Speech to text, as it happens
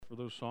for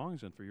those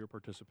songs and for your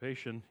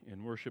participation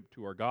in worship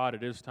to our God.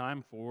 It is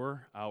time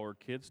for our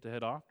kids to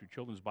head off to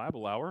Children's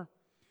Bible Hour.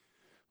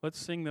 Let's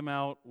sing them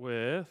out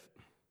with,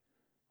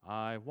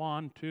 I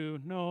want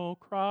to know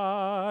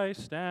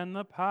Christ and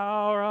the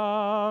power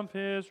of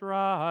His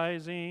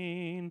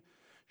rising,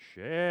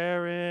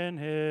 share in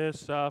His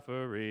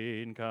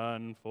suffering,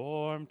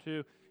 conform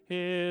to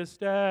His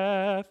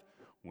death,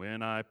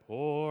 when I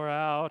pour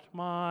out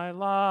my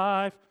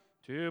life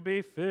to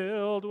be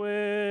filled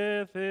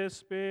with His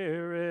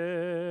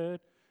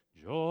Spirit.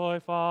 Joy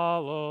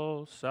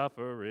follows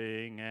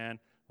suffering, and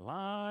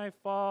life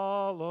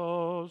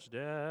follows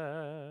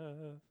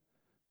death.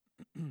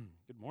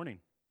 Good morning.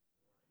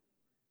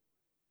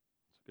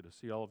 It's good to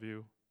see all of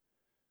you.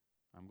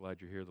 I'm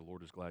glad you're here. The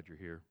Lord is glad you're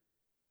here.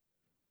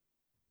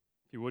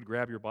 If you would,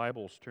 grab your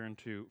Bibles, turn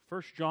to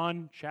 1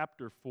 John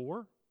chapter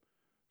 4.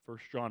 1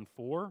 John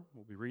 4,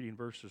 we'll be reading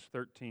verses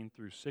 13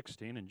 through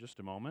 16 in just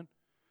a moment.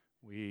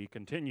 We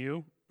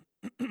continue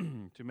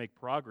to make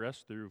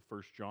progress through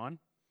 1 John.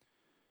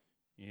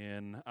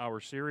 In our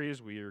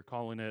series, we are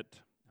calling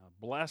it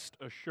Blessed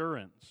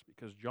Assurance,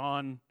 because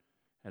John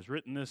has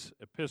written this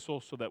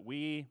epistle so that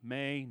we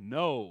may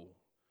know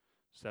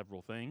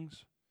several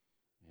things.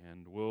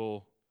 And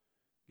we'll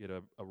get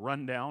a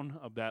rundown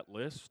of that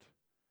list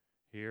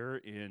here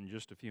in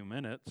just a few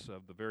minutes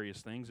of the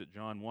various things that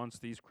John wants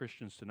these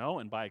Christians to know,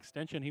 and by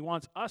extension, he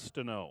wants us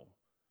to know,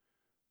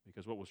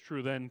 because what was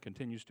true then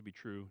continues to be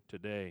true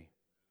today.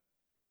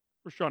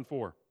 1 John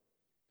 4,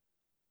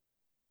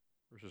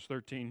 verses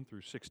 13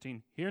 through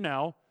 16. Hear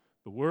now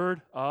the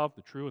word of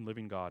the true and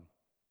living God.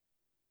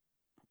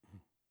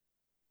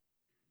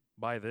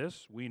 By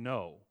this we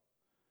know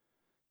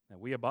that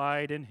we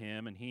abide in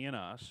Him and He in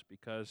us,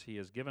 because He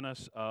has given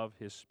us of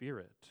His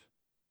Spirit.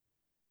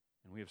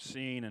 And we have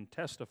seen and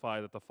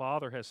testify that the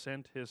Father has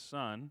sent His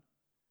Son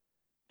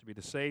to be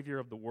the Savior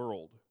of the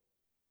world.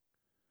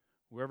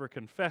 Whoever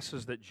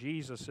confesses that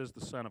Jesus is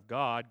the Son of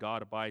God,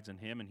 God abides in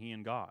him and he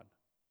in God.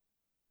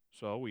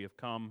 So we have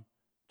come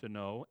to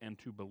know and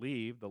to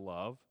believe the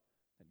love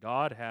that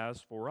God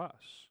has for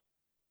us.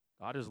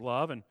 God is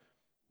love, and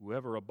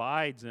whoever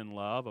abides in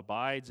love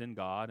abides in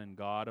God, and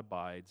God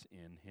abides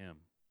in him.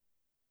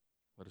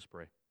 Let us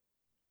pray.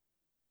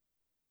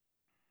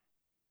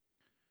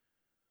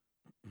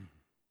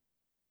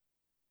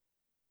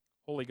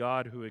 Holy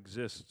God, who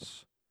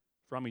exists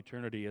from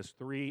eternity as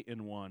three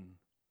in one,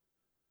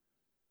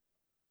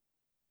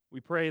 we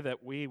pray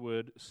that we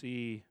would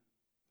see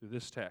through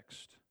this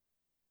text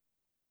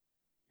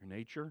your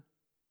nature,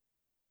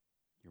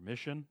 your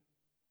mission,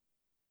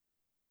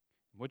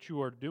 what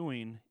you are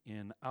doing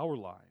in our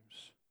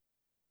lives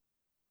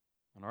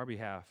on our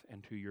behalf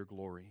and to your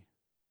glory.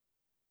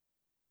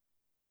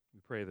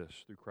 We pray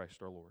this through Christ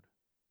our Lord.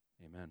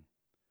 Amen.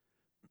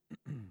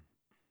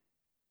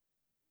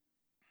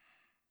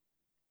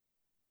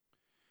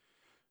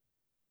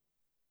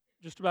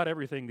 Just about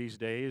everything these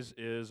days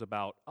is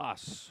about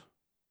us.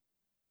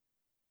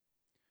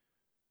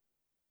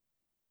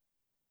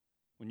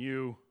 When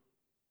you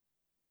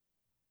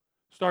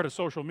start a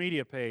social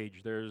media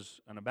page,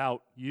 there's an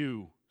About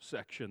You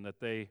section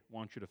that they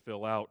want you to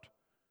fill out.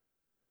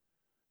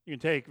 You can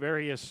take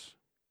various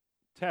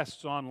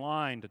tests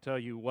online to tell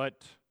you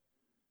what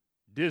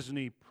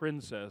Disney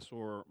princess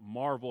or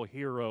Marvel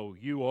hero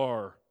you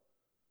are.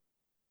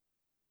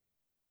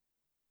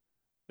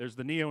 There's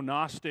the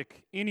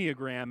neo-Gnostic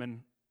Enneagram,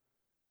 and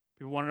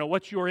people want to know,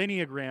 what's your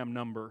Enneagram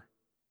number?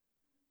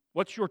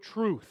 What's your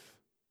truth?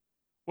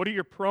 What are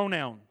your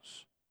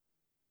pronouns?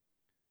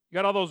 You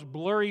got all those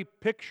blurry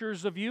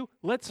pictures of you?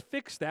 Let's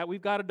fix that.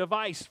 We've got a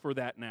device for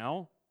that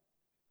now.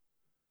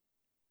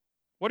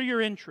 What are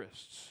your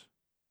interests?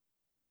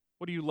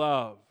 What do you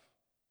love?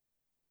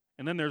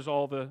 And then there's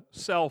all the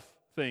self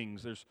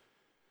things. There's,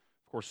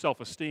 of course,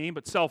 self-esteem,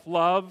 but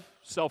self-love,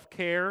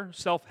 self-care,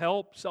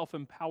 self-help,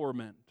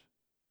 self-empowerment.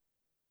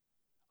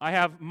 I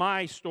have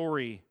my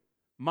story,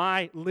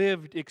 my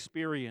lived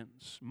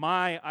experience,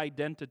 my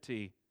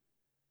identity,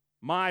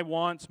 my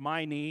wants,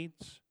 my needs.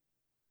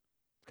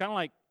 It's kind of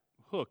like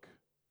Hook,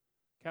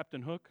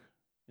 Captain Hook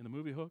in the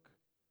movie Hook,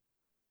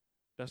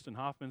 Dustin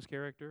Hoffman's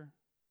character.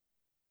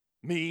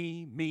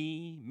 Me,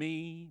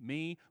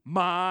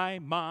 my,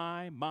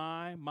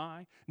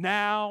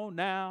 now.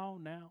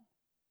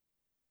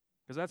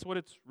 Because that's what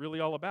it's really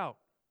all about,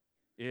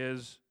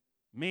 is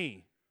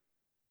me.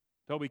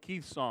 Toby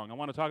Keith's song, I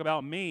want to talk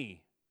about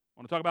me. I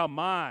want to talk about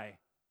my,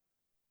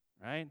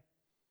 right?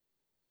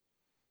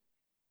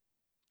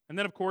 And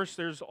then, of course,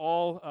 there's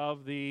all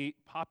of the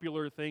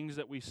popular things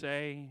that we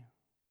say.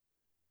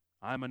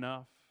 I'm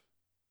enough.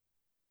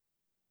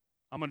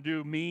 I'm going to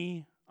do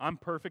me. I'm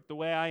perfect the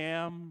way I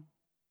am.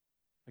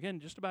 Again,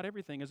 just about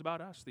everything is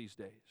about us these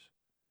days.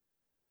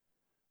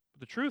 But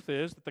the truth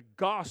is that the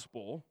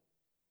gospel,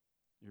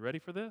 you ready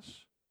for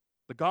this?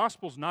 The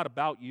gospel's not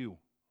about you.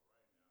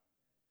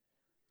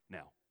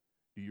 Now,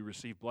 do you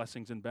receive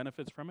blessings and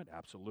benefits from it?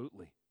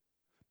 Absolutely.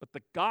 But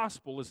the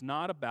gospel is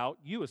not about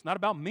you. It's not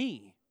about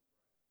me.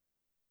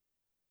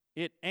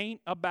 It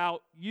ain't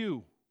about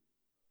you.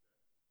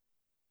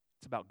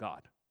 It's about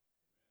God.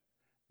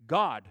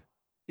 God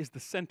is the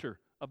center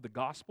of the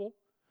gospel.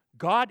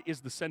 God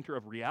is the center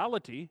of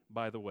reality,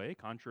 by the way,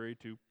 contrary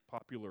to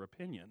popular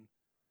opinion.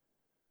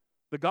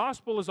 The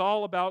gospel is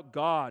all about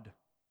God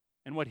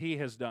and what He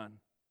has done.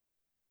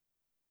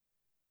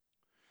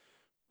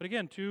 But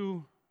again,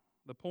 to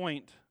the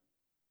point,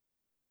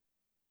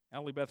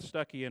 Allie Beth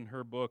Stuckey in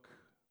her book,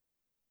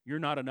 You're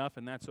Not Enough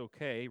and That's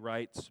Okay,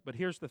 writes, but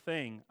here's the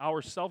thing,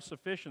 our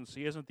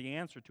self-sufficiency isn't the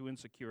answer to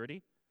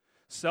insecurity.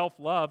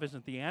 Self-love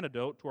isn't the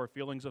antidote to our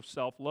feelings of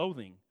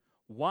self-loathing.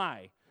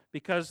 Why?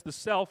 Because the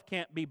self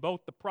can't be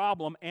both the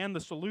problem and the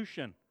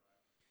solution.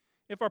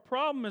 If our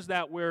problem is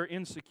that we're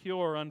insecure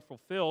or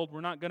unfulfilled,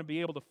 we're not going to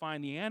be able to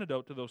find the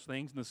antidote to those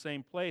things in the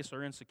same place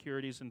our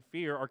insecurities and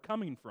fear are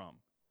coming from.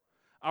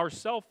 Our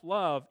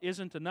self-love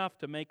isn't enough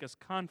to make us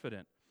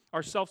confident.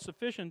 Our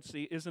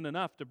self-sufficiency isn't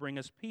enough to bring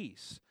us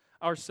peace.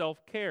 Our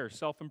self-care,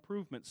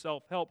 self-improvement,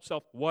 self-help,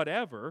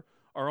 self-whatever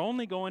are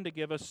only going to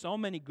give us so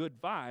many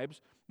good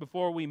vibes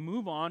before we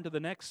move on to the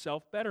next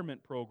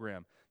self-betterment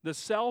program. The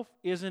self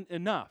isn't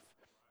enough,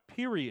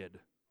 period.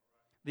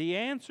 The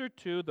answer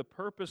to the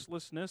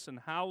purposelessness and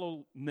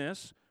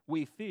hollowness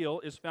we feel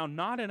is found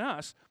not in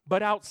us,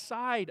 but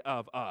outside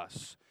of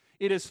us.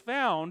 It is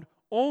found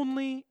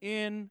only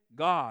in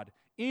God.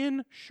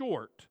 In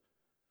short,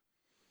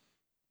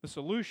 the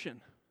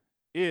solution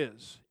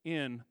is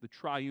in the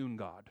triune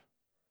God.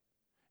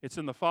 It's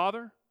in the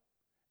Father,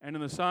 and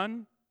in the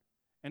Son,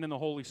 and in the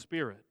Holy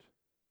Spirit.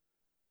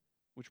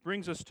 Which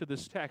brings us to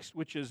this text,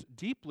 which is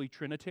deeply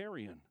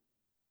Trinitarian.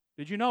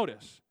 Did you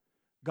notice?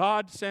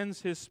 God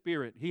sends His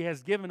Spirit. He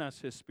has given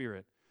us His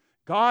Spirit.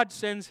 God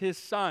sends His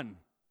Son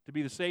to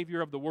be the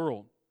Savior of the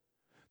world.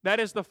 That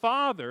is, the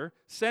Father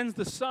sends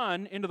the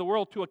Son into the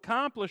world to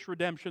accomplish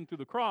redemption through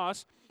the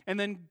cross, and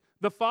then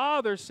the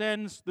Father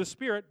sends the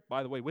Spirit,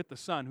 by the way, with the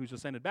Son who's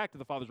ascended back to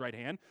the Father's right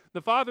hand.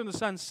 The Father and the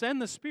Son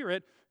send the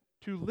Spirit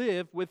to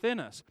live within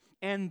us.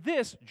 And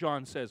this,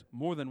 John says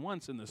more than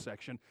once in this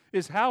section,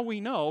 is how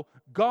we know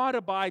God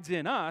abides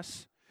in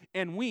us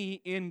and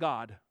we in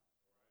God.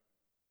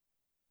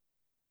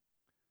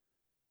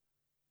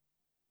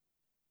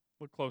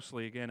 Look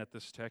closely again at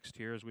this text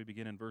here as we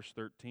begin in verse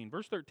 13.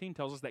 Verse 13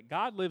 tells us that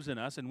God lives in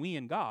us and we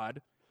in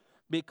God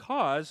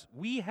because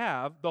we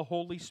have the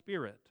Holy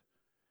Spirit.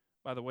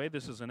 By the way,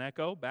 this is an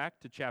echo back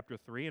to chapter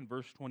 3 and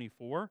verse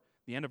 24,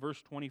 the end of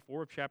verse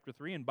 24 of chapter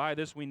 3. And by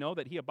this we know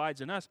that He abides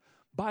in us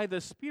by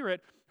the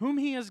Spirit whom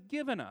He has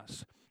given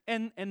us.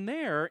 And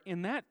there,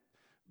 in that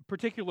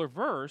particular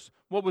verse,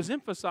 what was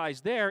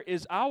emphasized there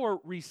is our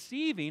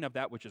receiving of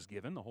that which is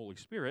given, the Holy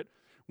Spirit,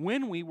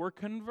 when we were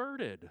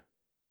converted.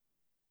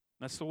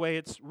 That's the way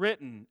it's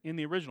written in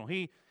the original.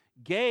 He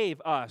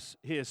gave us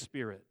His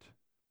Spirit.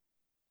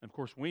 And of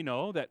course, we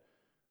know that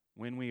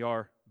when we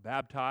are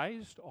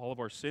baptized, all of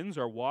our sins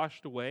are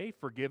washed away,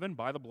 forgiven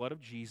by the blood of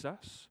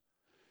Jesus,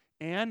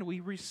 and we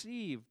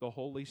receive the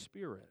Holy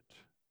Spirit.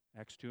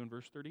 Acts 2 and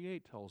verse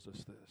 38 tells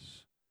us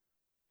this.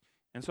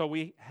 And so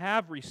we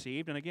have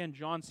received, and again,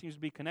 John seems to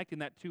be connecting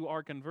that to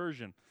our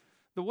conversion.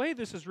 The way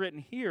this is written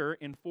here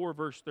in 4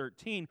 verse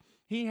 13,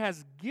 He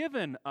has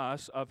given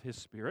us of His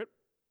Spirit.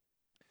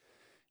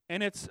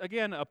 And it's,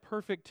 again, a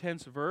perfect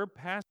tense verb,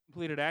 past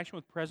completed action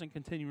with present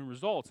continuing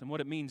results. And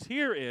what it means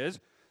here is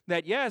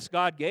that, yes,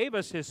 God gave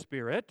us His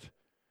Spirit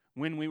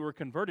when we were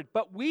converted,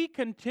 but we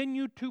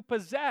continue to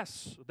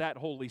possess that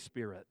Holy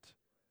Spirit.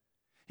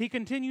 He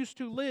continues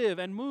to live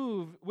and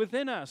move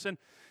within us, and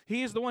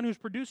He is the one who's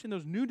producing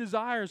those new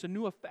desires and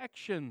new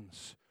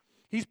affections.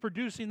 He's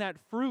producing that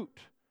fruit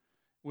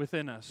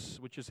within us,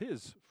 which is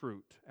His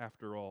fruit,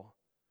 after all.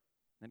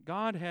 And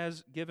God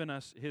has given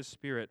us His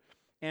Spirit.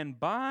 And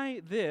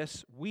by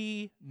this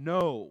we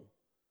know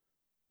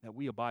that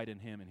we abide in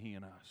Him and He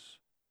in us.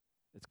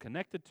 It's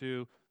connected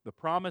to the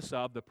promise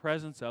of, the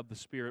presence of the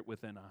Spirit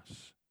within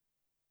us.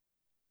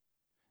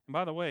 And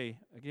by the way,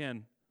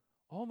 again,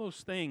 all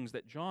those things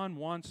that John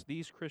wants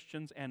these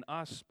Christians and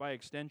us by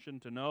extension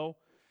to know,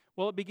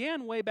 well, it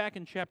began way back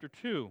in chapter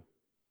 2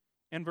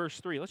 and verse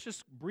 3. Let's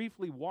just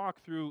briefly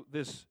walk through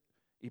this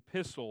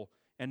epistle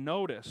and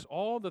notice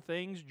all the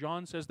things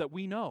John says that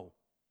we know.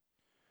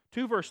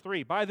 2 verse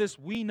 3, by this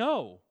we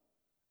know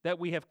that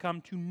we have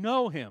come to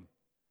know Him.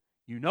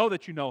 You know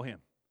that you know Him.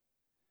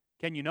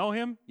 Can you know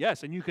Him?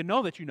 Yes, and you can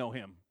know that you know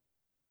Him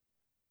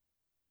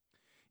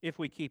if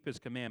we keep His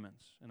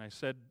commandments. And I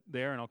said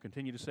there, and I'll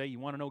continue to say, you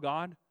want to know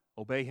God?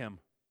 Obey Him.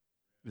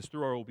 It is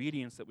through our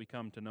obedience that we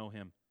come to know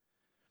Him.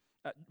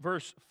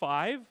 Verse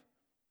 5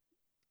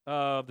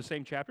 of the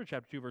same chapter,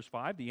 chapter 2, verse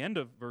 5, the end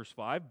of verse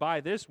 5,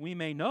 by this we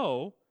may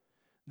know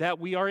that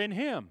we are in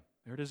Him.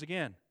 There it is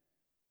again.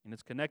 And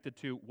it's connected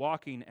to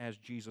walking as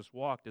Jesus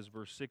walked, as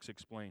verse 6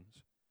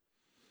 explains.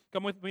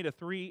 Come with me to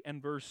 3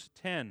 and verse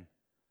 10.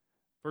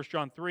 1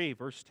 John 3,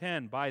 verse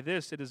 10. By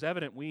this it is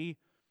evident we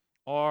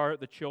are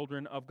the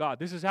children of God.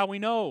 This is how we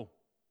know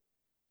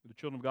who the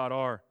children of God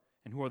are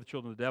and who are the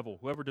children of the devil.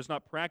 Whoever does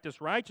not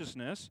practice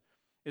righteousness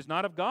is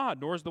not of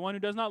God, nor is the one who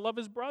does not love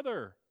his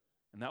brother.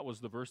 And that was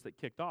the verse that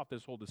kicked off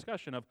this whole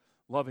discussion of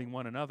loving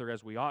one another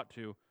as we ought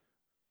to.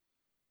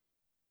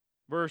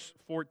 Verse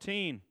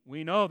 14,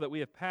 we know that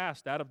we have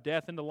passed out of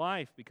death into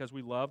life because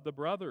we love the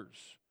brothers.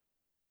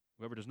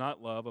 Whoever does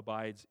not love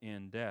abides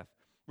in death.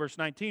 Verse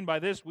 19, by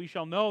this we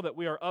shall know that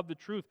we are of the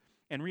truth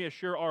and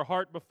reassure our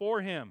heart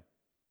before Him.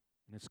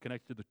 And it's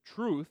connected to the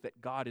truth that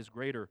God is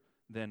greater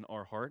than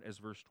our heart, as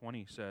verse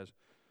 20 says.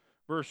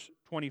 Verse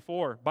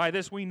 24, by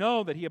this we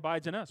know that He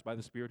abides in us, by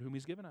the Spirit whom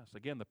He's given us.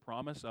 Again, the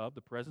promise of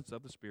the presence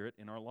of the Spirit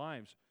in our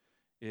lives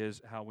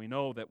is how we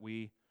know that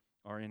we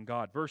are in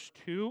God. Verse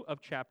 2 of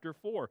chapter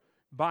 4,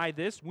 by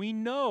this we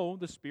know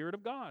the Spirit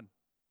of God.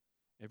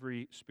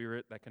 Every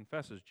spirit that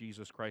confesses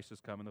Jesus Christ has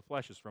come in the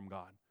flesh is from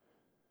God.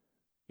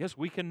 Yes,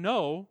 we can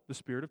know the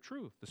Spirit of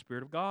truth, the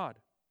Spirit of God.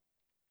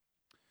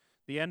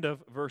 The end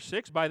of verse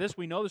 6, by this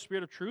we know the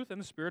spirit of truth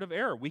and the spirit of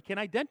error. We can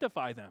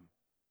identify them.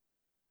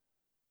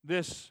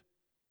 This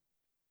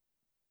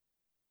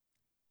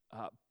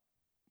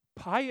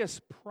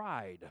pious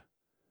pride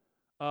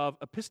of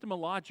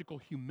epistemological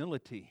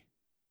humility,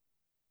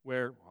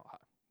 where,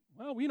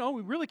 well, we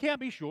really can't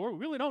be sure, we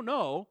really don't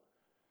know.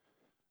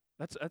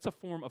 That's a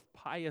form of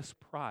pious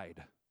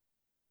pride,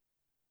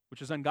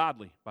 which is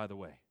ungodly, by the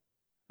way,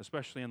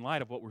 especially in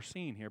light of what we're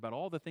seeing here about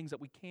all the things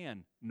that we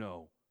can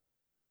know.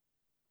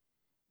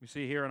 We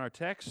see here in our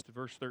text,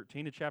 verse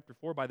 13 of chapter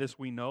 4, by this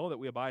we know that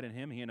we abide in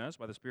Him, He in us,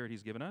 by the Spirit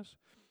He's given us.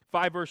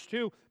 5 verse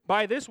 2,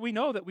 by this we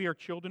know that we are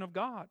children of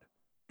God,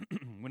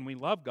 when we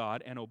love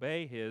God and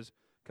obey His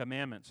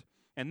commandments.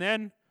 And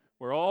then,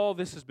 where all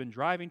this has been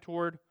driving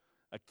toward,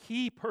 a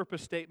key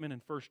purpose statement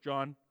in 1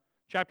 John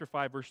chapter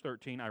 5, verse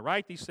 13, I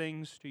write these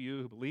things to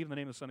you who believe in the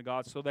name of the Son of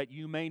God, so that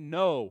you may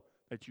know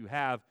that you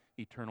have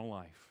eternal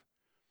life.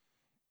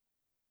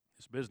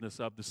 This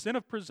business of the sin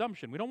of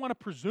presumption, we don't want to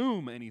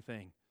presume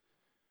anything.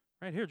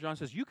 Right here, John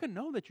says, you can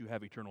know that you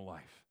have eternal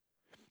life.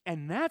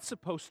 And that's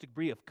supposed to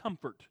be of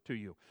comfort to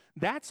you.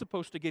 That's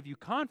supposed to give you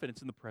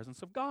confidence in the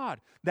presence of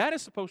God. That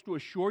is supposed to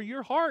assure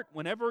your heart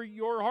whenever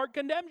your heart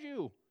condemns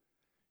you.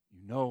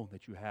 You know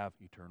that you have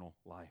eternal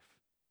life.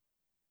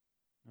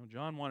 Now,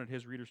 John wanted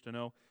his readers to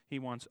know. He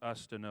wants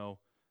us to know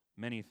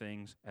many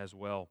things as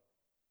well.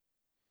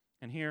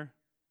 And here,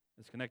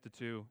 it's connected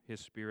to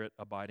His Spirit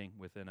abiding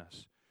within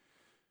us.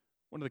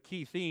 One of the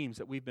key themes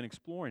that we've been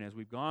exploring as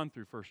we've gone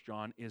through 1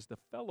 John is the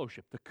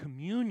fellowship, the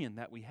communion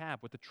that we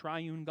have with the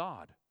triune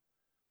God.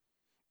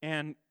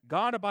 And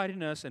God abiding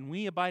in us and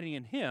we abiding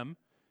in Him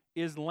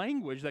is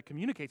language that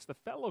communicates the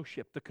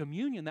fellowship, the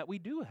communion that we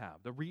do have,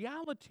 the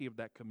reality of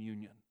that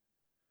communion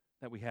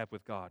that we have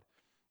with God.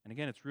 And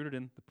again, it's rooted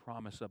in the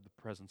promise of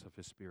the presence of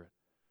His Spirit.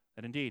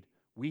 That indeed,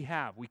 we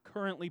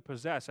currently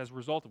possess, as a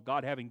result of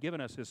God having given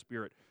us His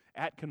Spirit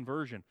at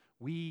conversion,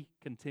 we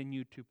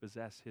continue to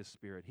possess His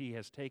Spirit. He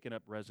has taken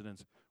up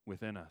residence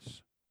within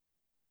us.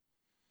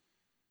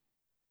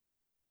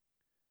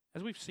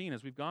 As we've seen,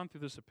 as we've gone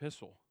through this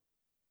epistle,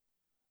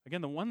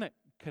 again, the one that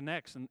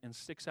connects and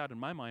sticks out in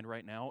my mind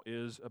right now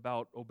is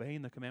about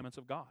obeying the commandments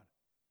of God.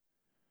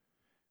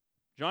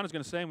 John is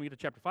going to say when we get to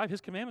chapter 5,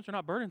 His commandments are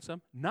not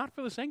burdensome, not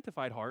for the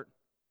sanctified heart,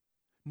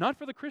 not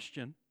for the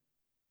Christian,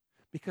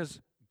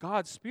 because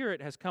God's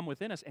Spirit has come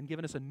within us and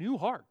given us a new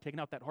heart,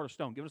 taken out that heart of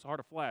stone, given us a heart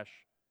of flesh.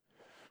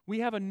 We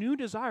have a new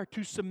desire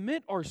to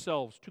submit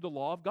ourselves to the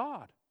law of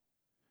God,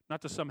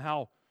 not to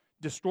somehow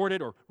distort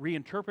it or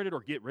reinterpret it or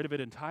get rid of it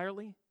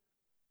entirely,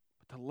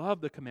 but to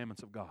love the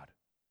commandments of God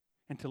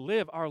and to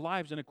live our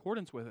lives in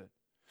accordance with it.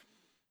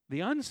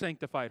 The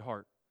unsanctified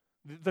heart,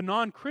 the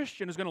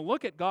non-Christian, is going to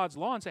look at God's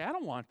law and say, I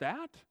don't want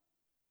that.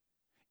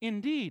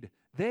 Indeed,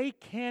 they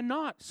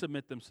cannot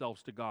submit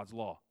themselves to God's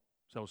law.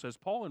 So says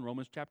Paul in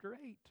Romans chapter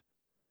 8.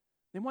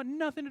 They want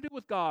nothing to do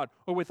with God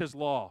or with His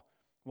law.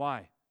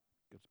 Why?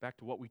 It goes back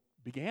to what we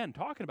began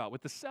talking about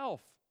with the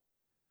self.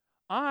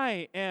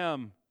 I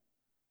am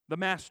the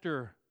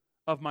master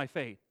of my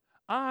fate.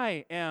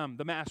 I am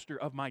the master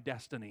of my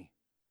destiny.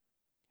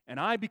 And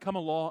I become a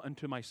law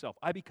unto myself.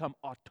 I become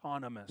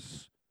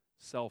autonomous,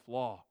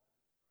 self-law.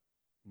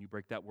 When you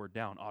break that word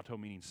down, auto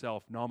meaning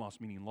self,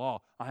 nomos meaning law,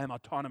 I am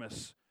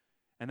autonomous.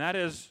 And that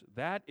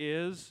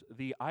is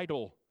the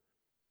idol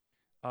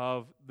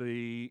of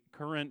the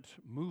current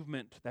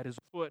movement that is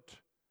afoot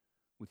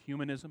with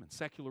humanism and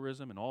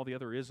secularism and all the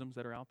other isms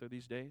that are out there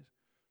these days.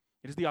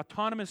 It is the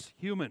autonomous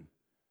human.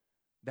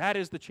 That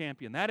is the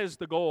champion. That is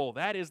the goal.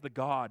 That is the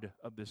God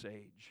of this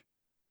age.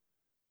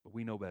 But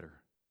we know better.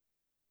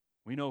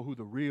 We know who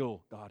the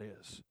real God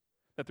is.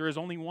 That there is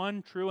only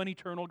one true and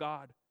eternal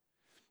God.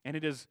 And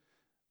it is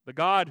the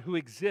God who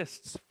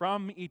exists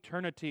from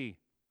eternity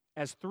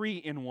as three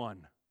in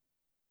one.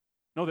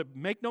 No,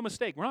 make no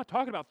mistake, we're not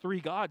talking about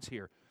three gods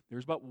here.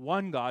 There's but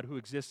one God who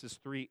exists as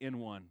three in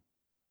one.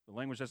 The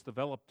language that's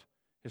developed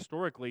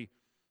historically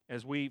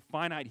as we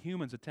finite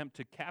humans attempt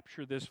to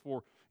capture this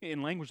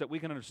in language that we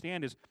can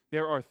understand is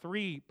there are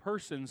three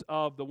persons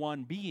of the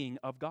one being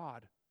of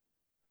God.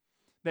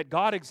 That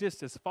God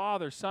exists as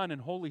Father, Son,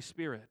 and Holy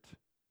Spirit,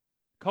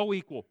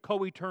 co-equal,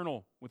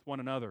 co-eternal with one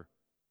another,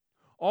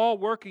 all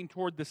working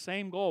toward the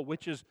same goal,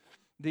 which is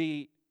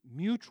the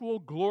mutual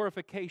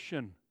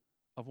glorification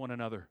of one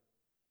another.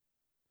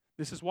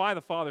 This is why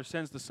the Father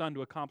sends the Son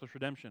to accomplish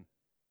redemption.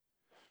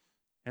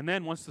 And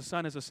then once the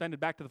Son has ascended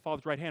back to the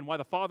Father's right hand, why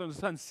the Father and the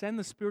Son send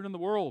the Spirit in the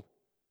world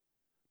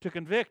to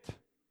convict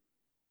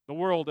the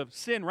world of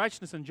sin,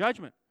 righteousness, and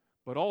judgment,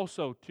 but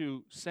also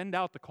to send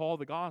out the call of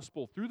the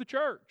gospel through the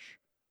church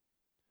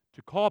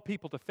to call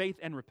people to faith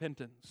and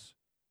repentance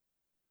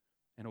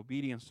and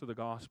obedience to the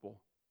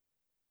gospel.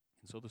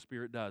 And so the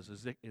Spirit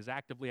is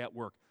actively at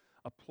work,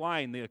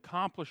 applying the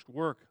accomplished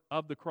work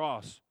of the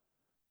cross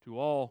to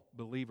all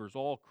believers,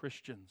 all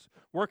Christians,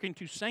 working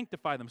to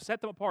sanctify them,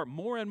 set them apart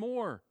more and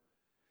more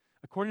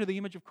according to the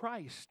image of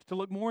Christ, to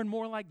look more and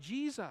more like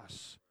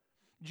Jesus.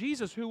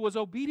 Jesus, who was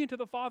obedient to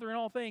the Father in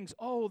all things.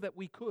 Oh, that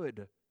we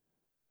could.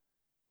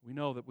 We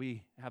know that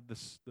we have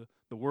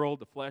the world,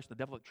 the flesh, the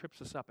devil that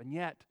trips us up, and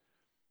yet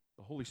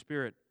the Holy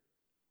Spirit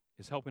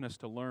is helping us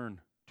to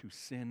learn to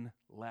sin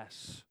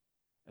less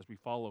as we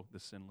follow the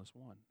sinless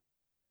one.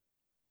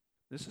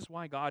 This is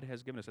why God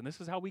has given us, and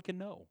this is how we can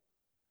know.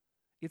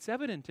 It's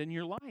evident in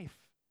your life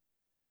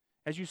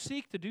as you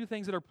seek to do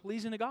things that are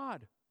pleasing to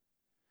God,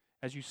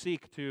 as you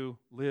seek to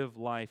live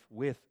life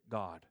with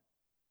God.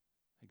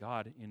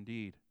 God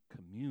indeed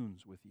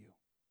communes with you,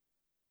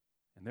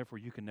 and therefore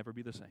you can never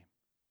be the same.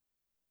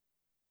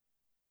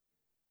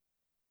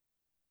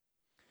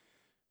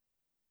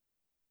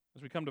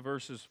 As we come to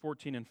verses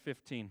 14 and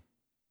 15,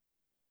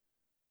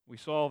 we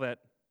saw that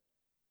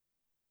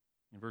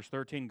in verse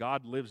 13,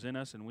 God lives in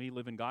us and we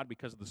live in God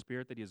because of the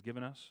Spirit that He has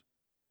given us.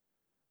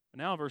 But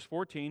now in verse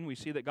 14, we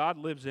see that God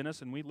lives in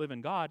us and we live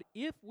in God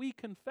if we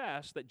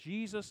confess that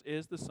Jesus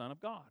is the Son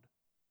of God.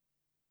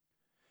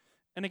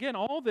 And again,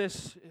 all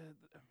this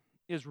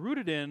is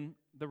rooted in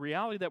the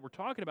reality that we're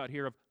talking about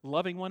here of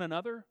loving one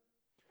another.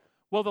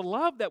 Well, the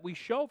love that we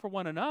show for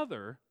one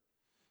another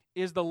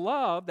is the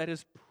love that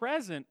is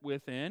present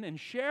within and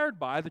shared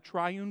by the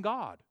triune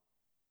God.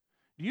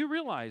 Do you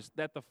realize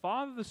that the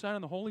Father, the Son,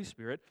 and the Holy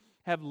Spirit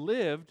have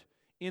lived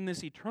in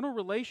this eternal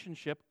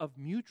relationship of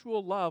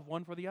mutual love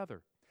one for the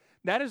other?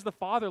 That is, the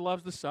Father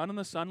loves the Son, and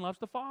the Son loves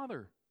the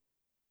Father.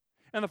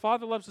 And the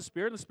Father loves the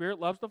Spirit, and the Spirit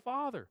loves the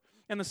Father.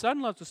 And the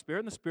Son loves the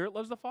Spirit, and the Spirit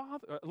loves the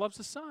Father, loves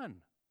the Son.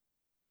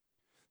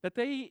 That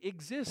they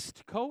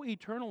exist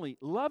co-eternally,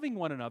 loving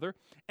one another,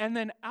 and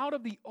then out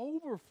of the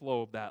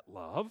overflow of that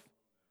love,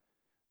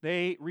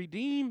 they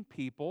redeem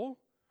people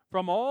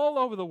from all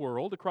over the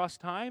world, across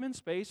time and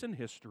space and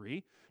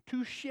history,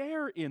 to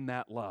share in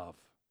that love.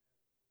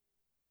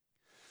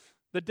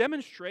 The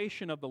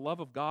demonstration of the love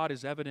of God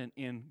is evident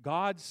in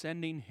God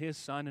sending His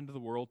Son into the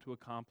world to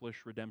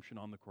accomplish redemption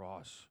on the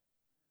cross.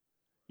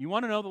 You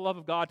want to know the love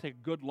of God? Take a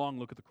good long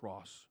look at the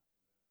cross.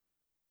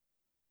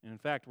 And in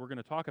fact, we're going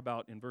to talk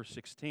about in verse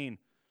 16,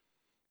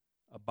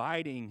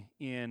 abiding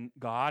in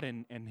God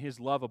and His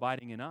love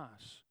abiding in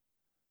us.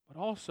 But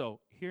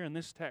also, here in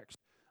this text,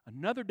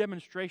 another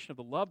demonstration of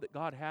the love that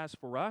God has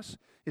for us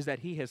is that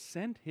He has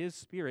sent His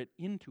Spirit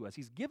into us.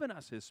 He's given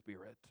us His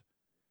Spirit.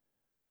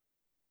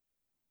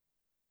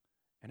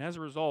 And as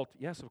a result,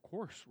 yes, of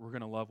course, we're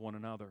going to love one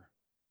another.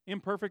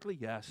 Imperfectly,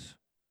 yes.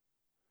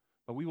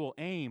 But we will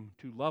aim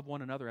to love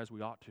one another as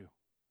we ought to.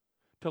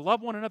 To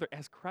love one another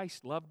as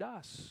Christ loved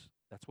us.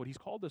 That's what He's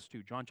called us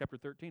to. John chapter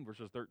 13,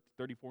 verses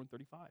 34 and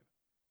 35.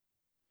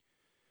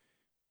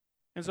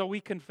 And so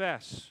we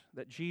confess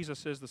that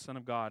Jesus is the Son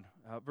of God.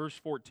 Verse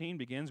 14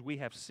 begins, we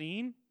have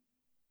seen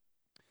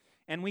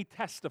and we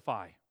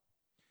testify.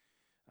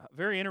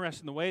 Very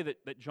interesting the way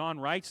that John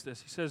writes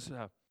this. He says,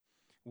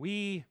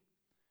 we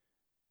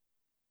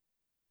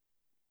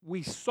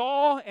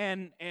saw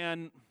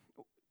and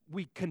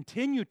we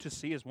continue to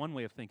see is one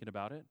way of thinking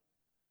about it.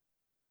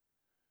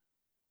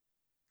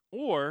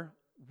 Or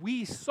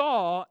we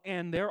saw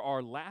and there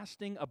are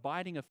lasting,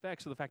 abiding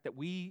effects of the fact that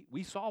we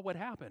saw what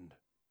happened.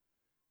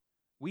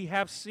 We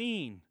have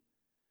seen,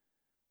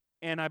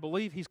 and I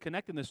believe he's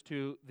connecting this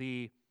to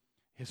the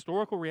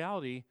historical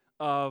reality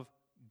of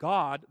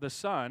God, the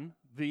Son,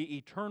 the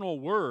eternal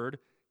Word,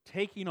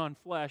 taking on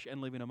flesh and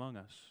living among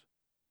us.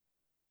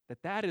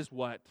 That is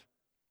what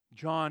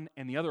John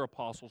and the other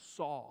apostles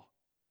saw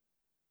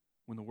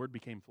when the Word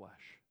became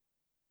flesh,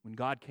 when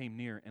God came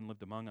near and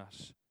lived among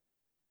us.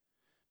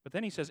 But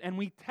then he says, and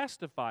we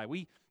testify.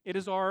 It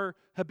is our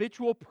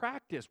habitual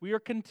practice. We are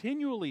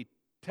continually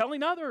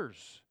telling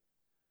others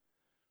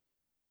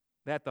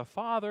that the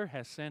Father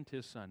has sent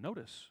His Son.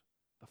 Notice,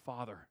 the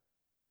Father.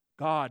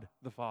 God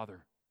the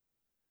Father.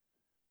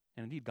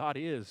 And indeed, God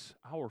is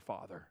our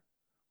Father.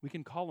 We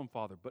can call Him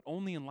Father, but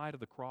only in light of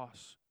the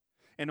cross.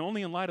 And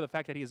only in light of the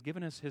fact that He has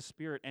given us His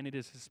Spirit, and it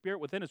is His Spirit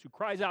within us who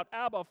cries out,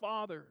 Abba,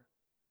 Father.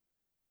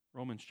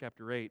 Romans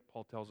chapter 8,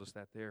 Paul tells us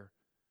that there.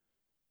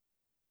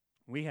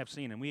 We have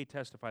seen and we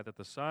testify that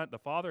the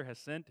Father has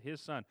sent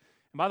His Son.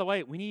 And by the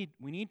way, we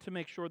need to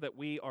make sure that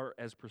we are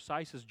as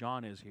precise as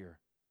John is here.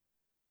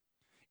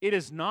 It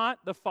is not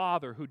the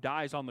Father who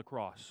dies on the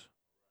cross,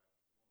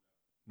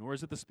 nor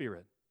is it the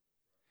Spirit.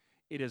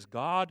 It is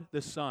God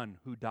the Son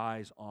who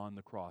dies on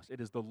the cross.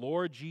 It is the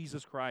Lord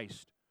Jesus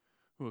Christ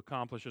who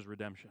accomplishes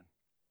redemption.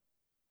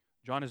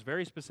 John is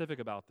very specific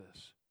about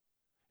this.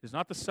 It is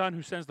not the Son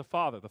who sends the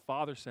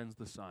Father sends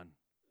the Son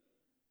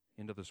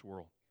into this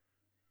world.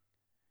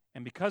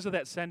 And because of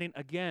that sending,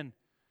 again,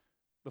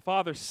 the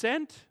Father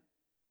sent,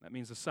 that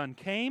means the Son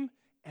came,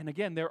 and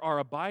again, there are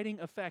abiding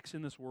effects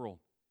in this world.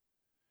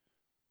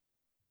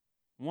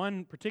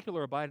 One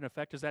particular abiding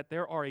effect is that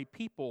there are a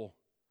people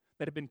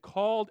that have been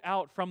called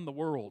out from the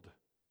world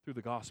through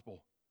the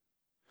gospel.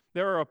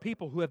 There are a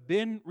people who have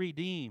been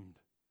redeemed,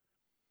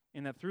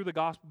 and that through the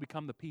gospel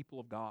become the people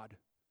of God.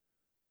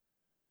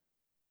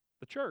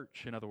 The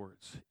church, in other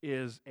words,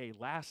 is a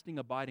lasting,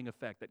 abiding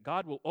effect, that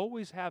God will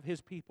always have His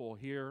people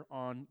here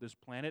on this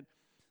planet.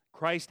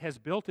 Christ has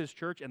built His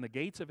church, and the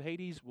gates of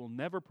Hades will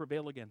never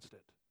prevail against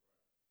it.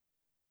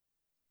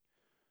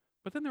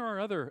 But then there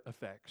are other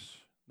effects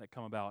that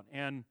come about.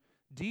 And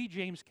D.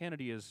 James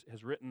Kennedy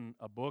has written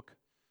a book,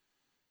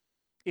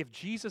 If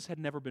Jesus Had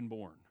Never Been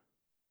Born.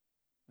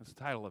 That's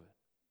the title of it.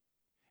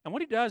 And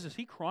what he does is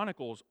he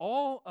chronicles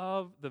all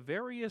of the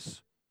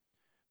various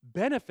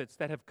benefits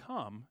that have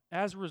come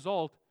as a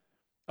result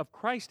of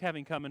Christ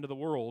having come into the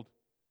world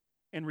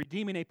and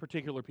redeeming a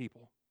particular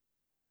people.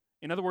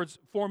 In other words,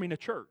 forming a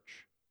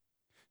church.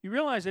 You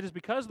realize it is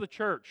because of the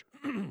church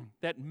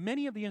that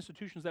many of the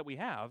institutions that we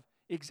have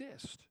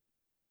exist.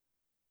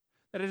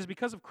 That it is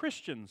because of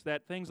Christians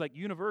that things like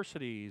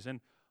universities and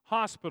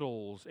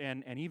hospitals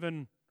and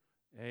even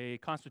a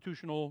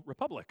constitutional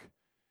republic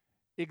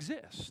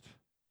exist.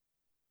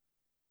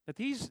 That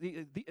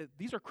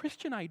these are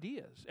Christian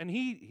ideas. And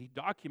he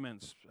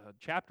documents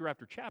chapter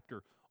after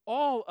chapter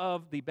all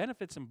of the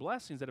benefits and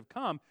blessings that have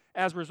come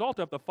as a result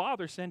of the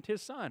Father sent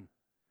His Son,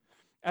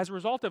 as a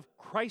result of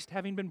Christ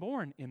having been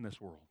born in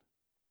this world.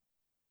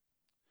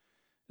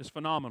 It's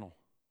phenomenal,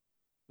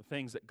 the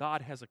things that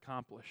God has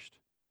accomplished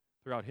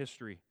throughout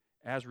history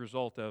as a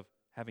result of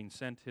having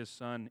sent His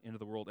Son into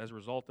the world, as a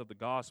result of the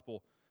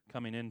gospel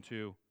coming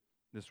into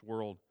this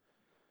world.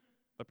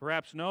 But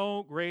perhaps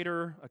no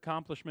greater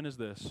accomplishment is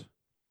this. The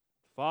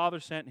Father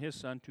sent His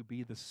Son to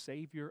be the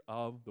Savior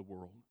of the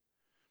world.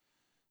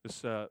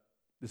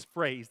 This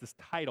phrase, this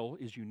title,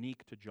 is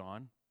unique to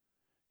John.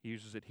 He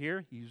uses it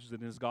here. He uses it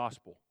in his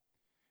gospel.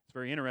 It's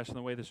very interesting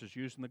the way this is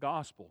used in the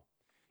gospel.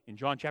 In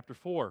John chapter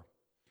 4,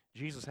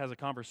 Jesus has a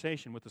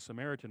conversation with the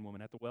Samaritan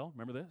woman at the well.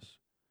 Remember this?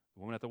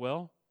 The woman at the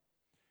well.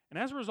 And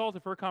as a result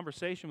of her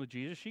conversation with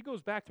Jesus, she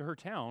goes back to her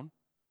town.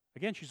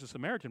 Again, she's a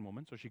Samaritan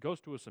woman, so she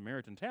goes to a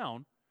Samaritan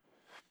town.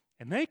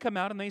 And they come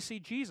out and they see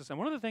Jesus. And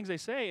one of the things they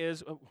say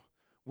is,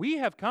 we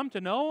have come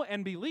to know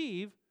and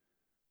believe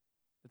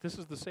that this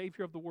is the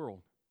Savior of the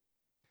world.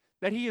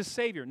 That He is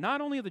Savior,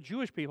 not only of the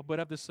Jewish people, but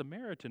of the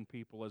Samaritan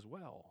people as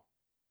well.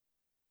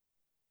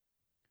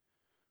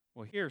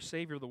 Well, here,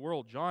 Savior of the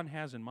world, John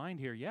has in mind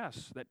here,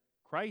 yes, that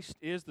Christ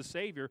is the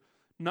Savior,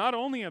 not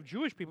only of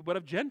Jewish people, but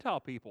of Gentile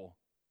people.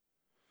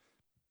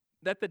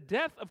 That the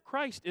death of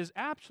Christ is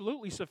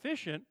absolutely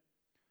sufficient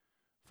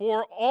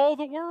for all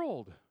the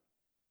world.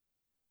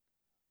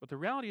 But the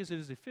reality is it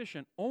is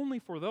efficient only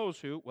for those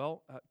who,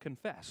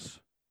 confess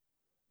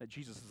that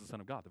Jesus is the Son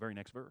of God, the very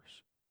next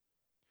verse.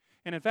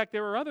 And in fact,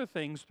 there are other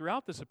things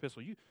throughout this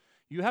epistle.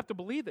 You have to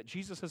believe that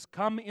Jesus has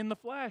come in the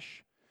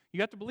flesh.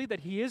 You have to believe that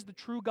He is the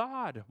true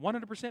God,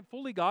 100%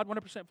 fully God,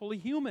 100% fully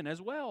human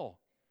as well.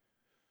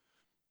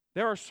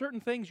 There are certain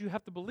things you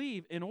have to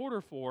believe in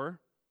order for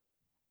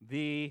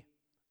the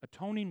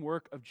atoning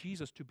work of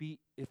Jesus to be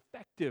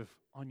effective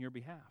on your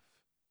behalf.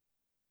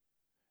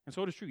 And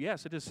so it is true,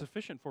 yes, it is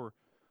sufficient for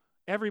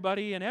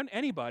everybody and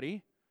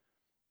anybody,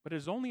 but it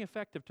is only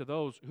effective to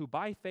those who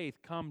by faith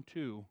come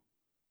to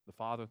the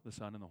Father, the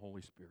Son, and the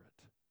Holy Spirit.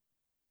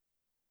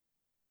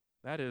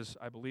 That is,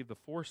 I believe, the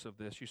force of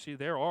this. You see,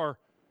 there are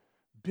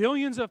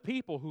billions of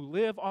people who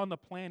live on the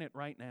planet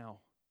right now.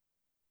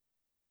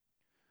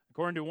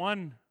 According to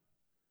one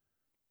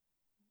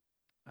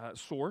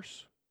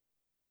source,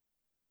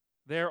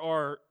 there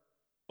are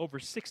over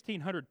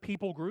 1,600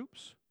 people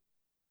groups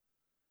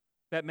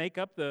that make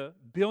up the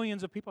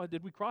billions of people.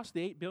 Did we cross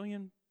the 8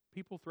 billion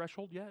people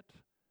threshold yet?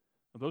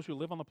 Of those who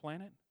live on the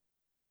planet?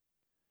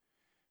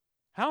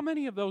 How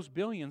many of those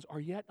billions are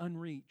yet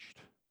unreached?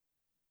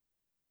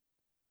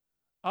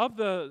 Of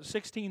the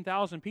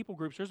 16,000 people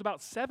groups, there's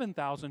about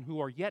 7,000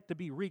 who are yet to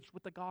be reached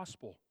with the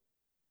gospel.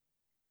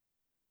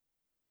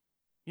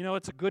 You know,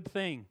 it's a good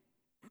thing,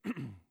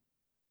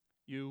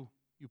 you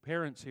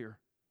parents here,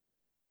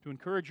 to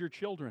encourage your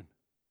children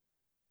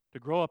to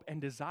grow up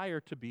and desire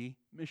to be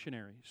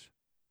missionaries.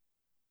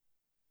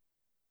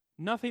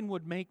 Nothing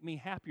would make me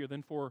happier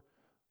than for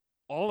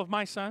all of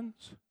my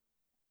sons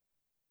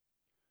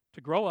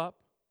to grow up,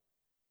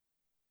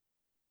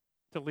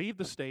 to leave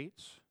the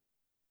States,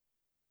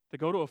 to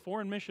go to a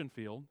foreign mission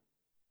field,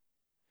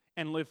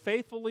 and live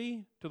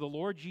faithfully to the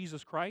Lord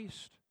Jesus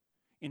Christ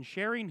in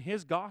sharing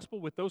His gospel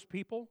with those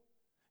people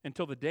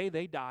until the day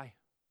they die.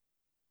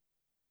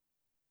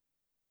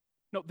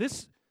 No,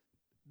 this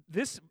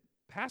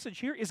passage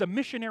here is a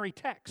missionary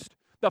text.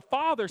 The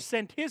Father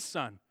sent His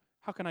Son.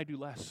 How can I do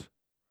less?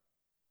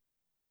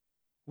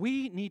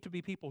 We need to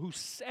be people who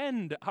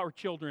send our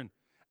children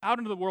out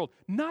into the world,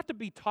 not to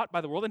be taught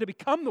by the world and to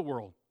become the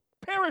world.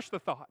 Perish the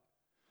thought.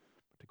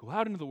 But to go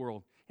out into the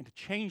world and to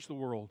change the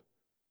world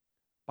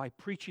by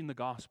preaching the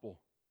gospel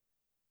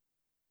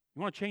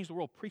You want to change the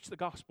world? Preach the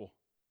gospel.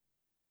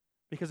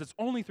 Because it's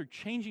only through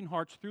changing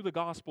hearts through the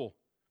gospel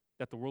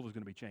that the world is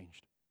going to be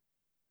changed.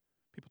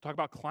 People talk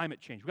about climate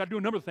change. We've got to do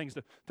a number of things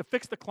to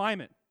fix the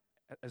climate.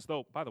 As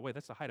though, by the way,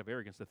 that's the height of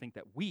arrogance to think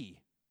that we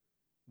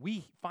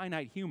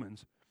finite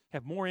humans,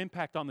 have more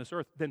impact on this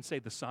earth than, say,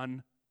 the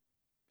sun,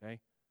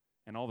 okay,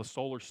 and all the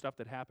solar stuff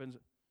that happens.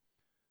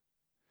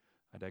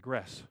 I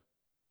digress.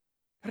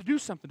 Got to do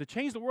something to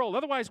change the world.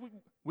 Otherwise,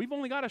 we've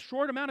only got a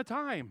short amount of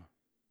time.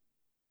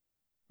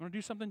 You want to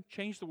do something?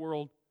 Change the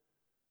world,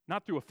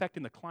 not through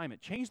affecting the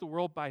climate. Change the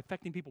world by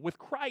affecting people with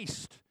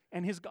Christ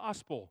and His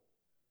gospel.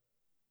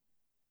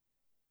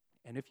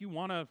 And if you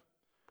want to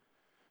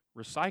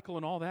recycle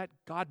and all that,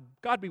 God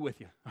be with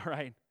you, all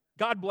right?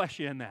 God bless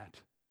you in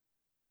that.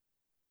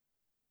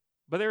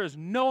 But there is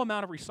no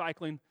amount of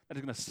recycling that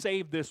is going to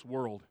save this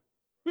world.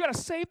 We've got to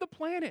save the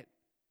planet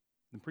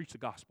and preach the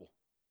gospel.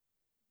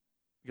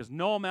 Because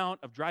no amount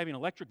of driving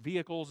electric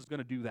vehicles is going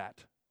to do that.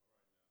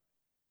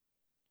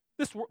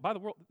 This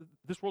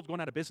world's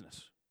going out of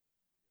business.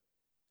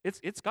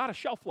 It's got a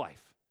shelf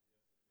life.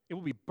 It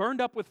will be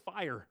burned up with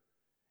fire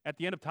at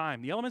the end of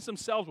time. The elements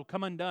themselves will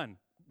come undone.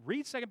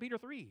 Read 2 Peter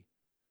 3.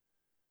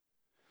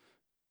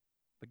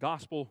 The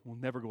gospel will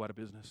never go out of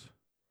business.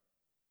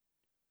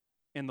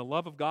 And the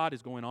love of God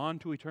is going on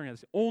to eternity.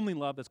 It's the only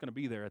love that's going to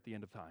be there at the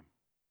end of time.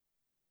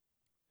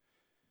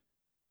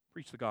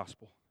 Preach the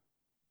gospel.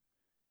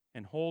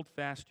 And hold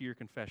fast to your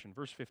confession.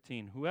 Verse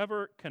 15,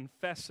 whoever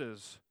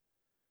confesses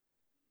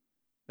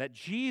that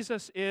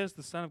Jesus is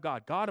the Son of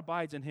God, God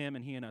abides in him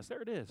and he in us.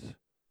 There it is.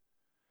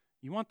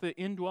 You want the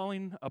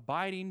indwelling,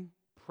 abiding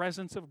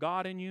presence of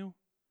God in you?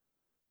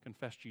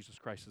 Confess Jesus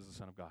Christ as the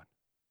Son of God.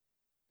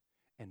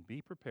 And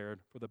be prepared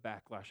for the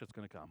backlash that's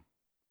going to come.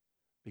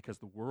 Because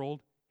the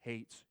world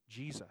hates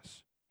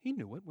Jesus. He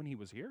knew it when he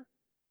was here.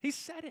 He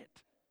said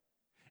it.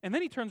 And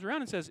then he turns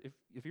around and says,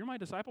 if you're my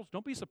disciples,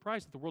 don't be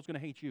surprised that the world's going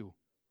to hate you.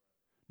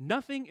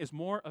 Nothing is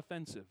more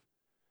offensive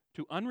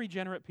to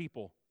unregenerate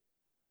people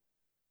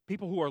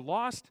who are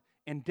lost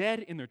and dead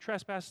in their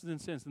trespasses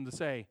and sins, than to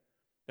say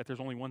that there's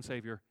only one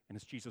Savior, and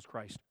it's Jesus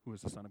Christ, who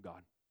is the Son of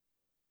God.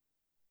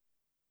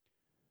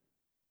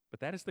 But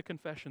that is the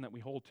confession that we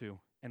hold to,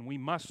 and we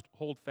must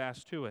hold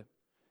fast to it.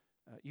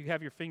 You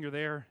have your finger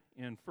there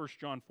in 1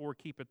 John 4.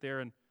 Keep it there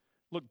and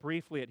look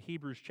briefly at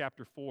Hebrews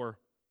chapter 4.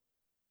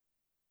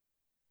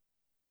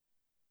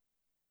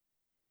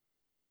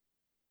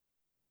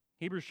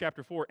 Hebrews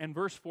chapter 4 and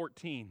verse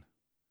 14.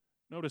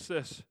 Notice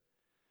this.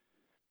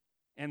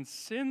 And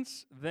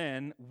since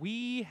then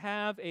we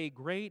have a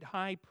great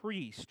high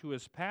priest who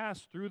has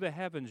passed through the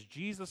heavens,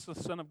 Jesus the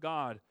Son of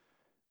God.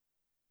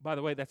 By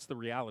the way, that's the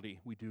reality.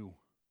 We do.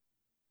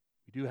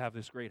 We do have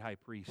this great high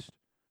priest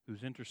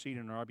who's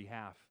interceding on our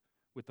behalf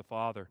with the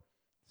Father.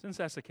 Since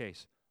that's the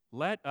case,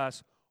 let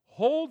us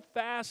hold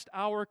fast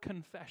our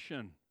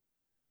confession.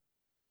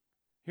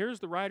 Here's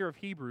the writer of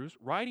Hebrews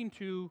writing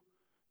to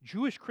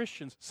Jewish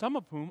Christians, some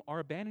of whom are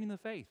abandoning the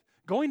faith,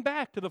 going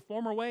back to the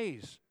former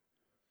ways.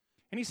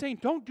 And he's saying,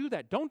 don't do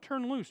that. Don't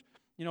turn loose.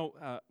 You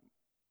know,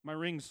 my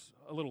ring's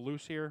a little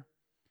loose here.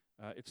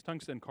 It's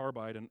tungsten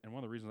carbide, and one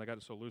of the reasons I got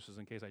it so loose is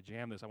in case I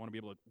jam this, I want to be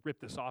able to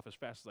rip this off as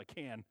fast as I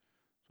can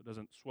so it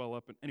doesn't swell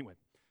up. And anyway,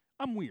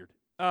 I'm weird.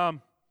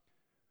 One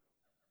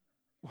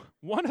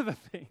of the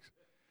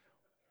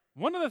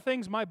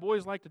things my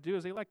boys like to do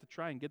is they like to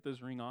try and get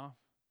this ring off.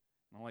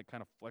 And I'll like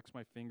kind of flex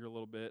my finger a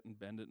little bit and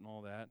bend it and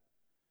all that.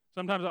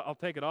 Sometimes I'll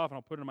take it off and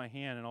I'll put it in my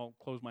hand and I'll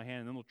close my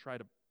hand and then they'll try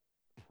to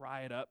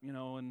pry it up, you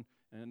know, and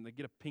they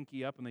get a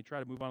pinky up and they try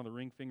to move on to the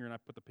ring finger and I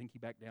put the pinky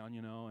back down,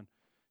 you know, and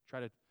try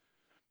to.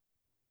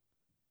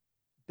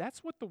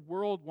 That's what the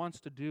world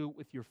wants to do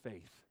with your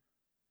faith.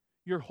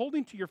 You're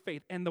holding to your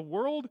faith, and the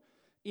world,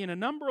 in a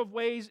number of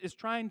ways, is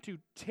trying to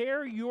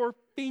tear your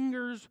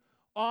fingers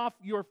off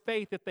your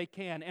faith if they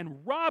can and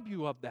rob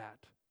you of that.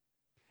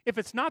 If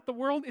it's not the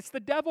world, it's the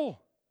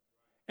devil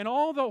and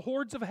all the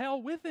hordes of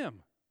hell with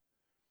him.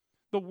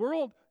 The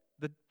world,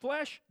 the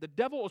flesh, the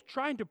devil is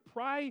trying to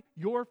pry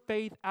your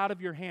faith out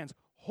of your hands.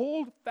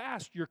 Hold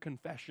fast your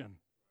confession.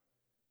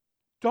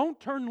 Don't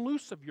turn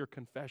loose of your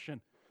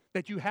confession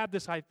that you have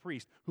this high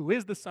priest who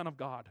is the Son of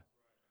God.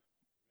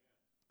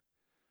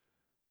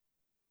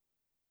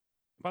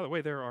 By the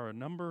way, there are a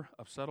number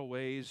of subtle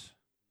ways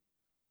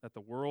that the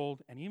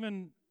world and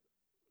even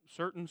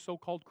certain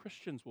so-called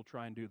Christians will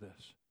try and do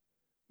this.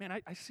 Man,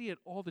 I see it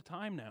all the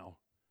time now,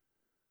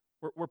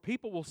 where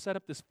people will set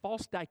up this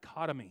false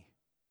dichotomy.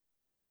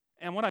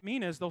 And what I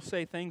mean is they'll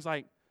say things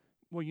like,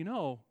 well, you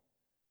know,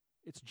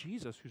 it's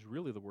Jesus who's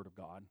really the Word of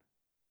God.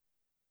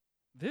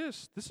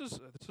 It's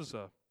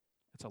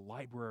a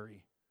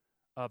library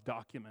of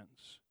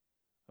documents,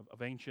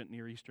 of ancient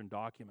Near Eastern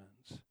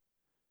documents.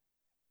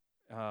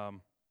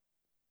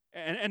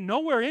 And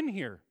nowhere in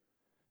here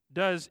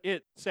does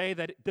it say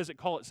does it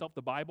call itself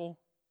the Bible?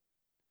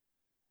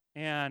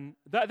 And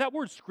that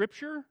word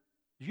Scripture,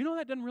 do you know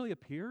that doesn't really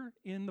appear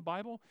in the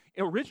Bible?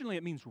 Originally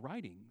it means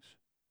writings.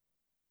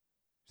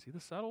 See the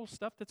subtle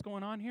stuff that's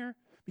going on here?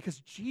 Because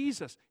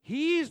Jesus,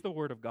 He's the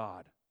Word of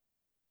God.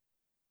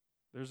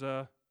 There's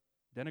a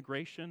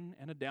denigration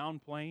and a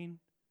downplaying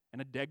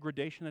and a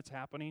degradation that's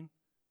happening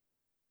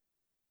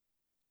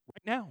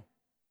right now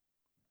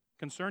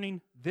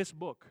concerning this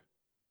book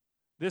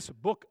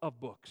of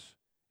books.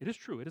 It is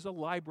true. It is a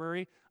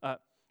library,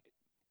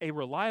 a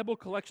reliable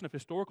collection of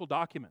historical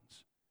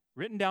documents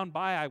written down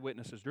by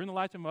eyewitnesses during the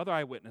lifetime of other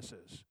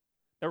eyewitnesses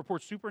that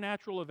report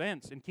supernatural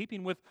events in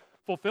keeping with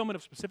fulfillment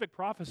of specific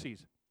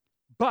prophecies.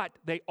 But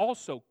they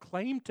also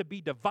claim to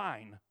be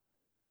divine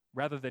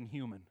rather than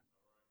human.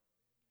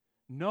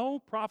 No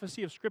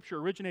prophecy of Scripture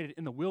originated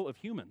in the will of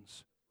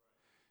humans.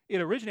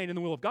 It originated in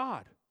the will of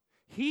God.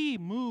 He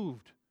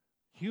moved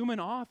human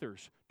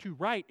authors to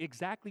write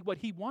exactly what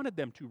He wanted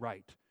them to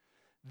write.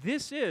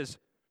 This is,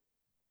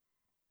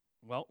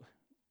 well,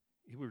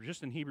 we were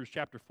just in Hebrews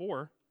chapter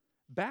 4.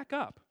 Back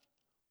up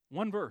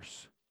one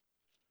verse,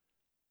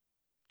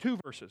 2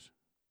 verses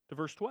to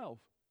verse 12.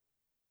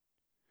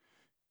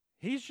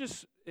 He's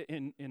just,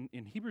 in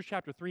Hebrews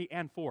chapter 3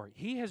 and 4,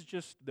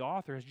 the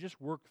author has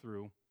just worked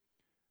through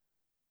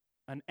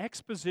an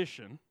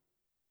exposition,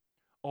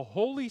 a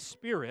Holy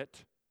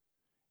Spirit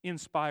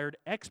inspired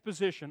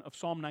exposition of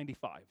Psalm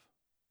 95.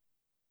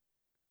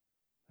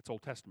 That's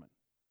Old Testament.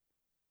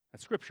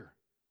 That's Scripture,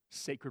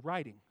 sacred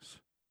writings.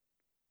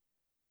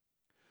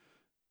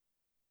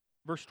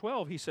 Verse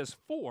 12, he says,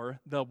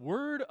 for the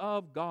Word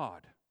of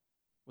God.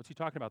 What's he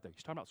talking about there?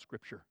 He's talking about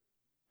Scripture.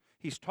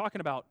 He's talking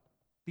about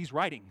these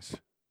writings.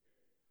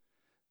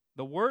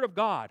 The Word of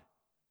God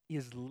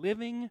is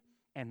living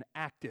and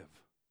active,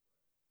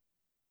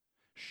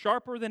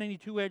 sharper than any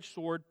two-edged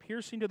sword,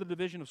 piercing to the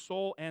division of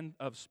soul and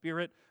of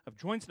spirit, of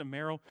joints and of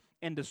marrow,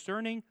 and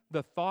discerning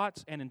the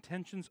thoughts and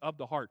intentions of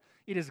the heart.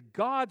 It is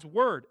God's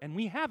Word, and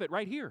we have it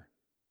right here.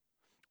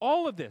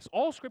 All of this,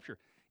 all Scripture,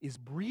 is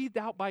breathed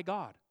out by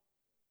God.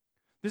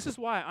 This is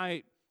why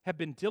I have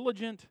been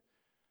diligent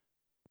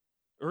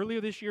earlier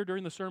this year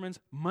during the sermons,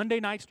 Monday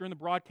nights during the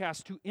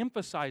broadcast, to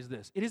emphasize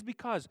this. It is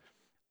because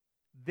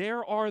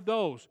there are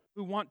those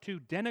who want to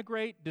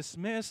denigrate,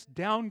 dismiss,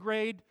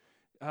 downgrade,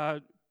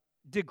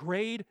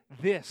 degrade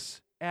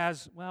this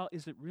as, well,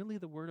 is it really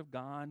the Word of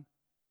God?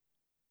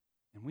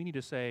 And we need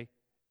to say,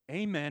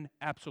 amen,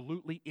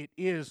 absolutely, it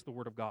is the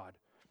Word of God.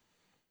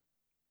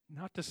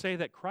 Not to say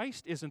that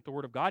Christ isn't the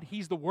Word of God.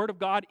 He's the Word of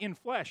God in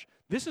flesh.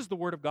 This is the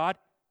Word of God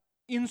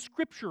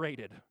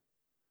inscripturated.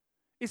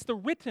 It's the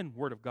written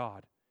Word of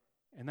God.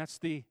 And that's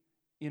the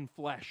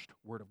infleshed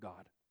Word of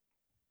God.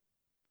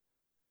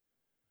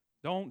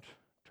 Don't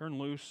turn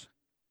loose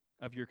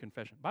of your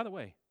confession. By the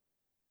way,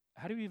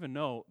 how do you even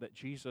know that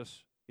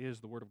Jesus is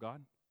the Word of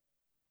God?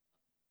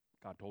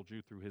 God told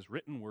you through His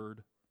written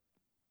Word.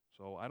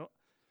 So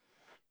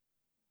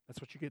that's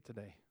what you get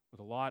today with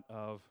a lot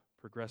of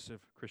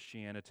progressive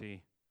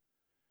Christianity,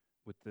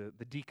 with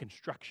the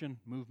deconstruction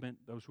movement,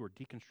 those who are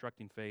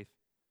deconstructing faith.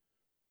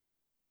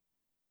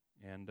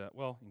 And,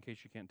 well, in case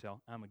you can't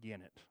tell, I'm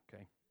again it,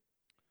 okay?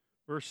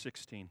 Verse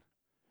 16.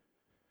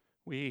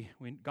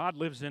 God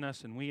lives in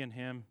us and we in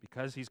Him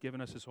because He's given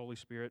us His Holy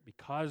Spirit,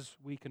 because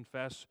we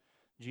confess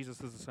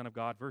Jesus is the Son of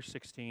God. Verse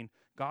 16,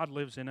 God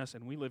lives in us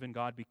and we live in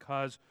God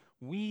because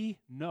we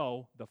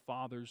know the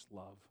Father's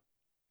love.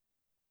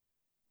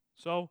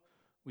 So,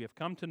 we have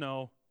come to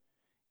know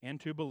and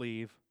to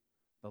believe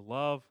the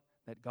love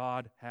that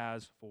God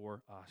has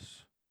for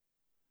us.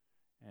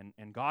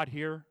 And God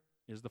here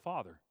is the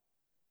Father.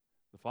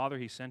 The Father,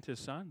 He sent His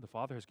Son. The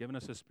Father has given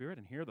us His Spirit.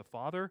 And here the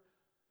Father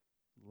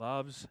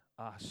loves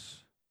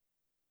us.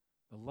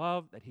 The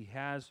love that He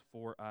has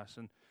for us.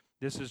 And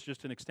this is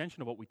just an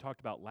extension of what we talked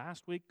about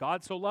last week.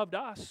 God so loved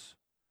us.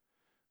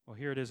 Well,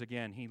 here it is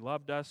again. He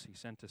loved us. He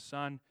sent His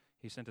Son.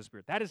 He sent His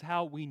Spirit. That is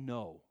how we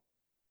know.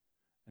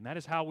 And that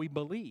is how we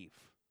believe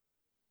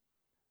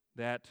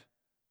that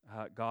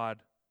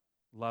God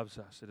loves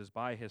us. It is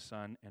by His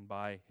Son and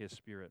by His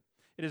Spirit.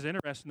 It is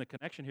interesting, the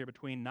connection here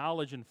between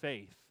knowledge and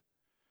faith.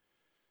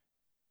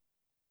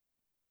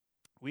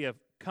 We have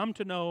come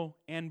to know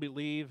and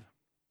believe.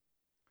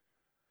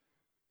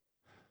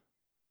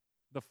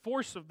 The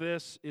force of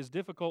this is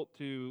difficult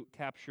to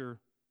capture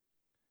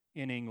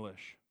in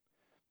English,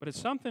 but it's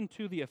something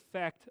to the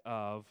effect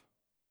of,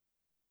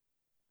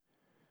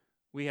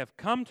 we have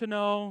come to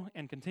know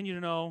and continue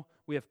to know,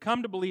 we have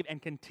come to believe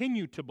and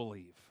continue to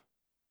believe.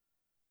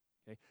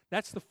 Okay?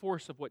 That's the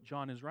force of what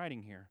John is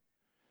writing here.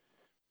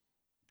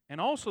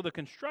 And also the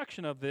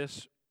construction of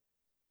this,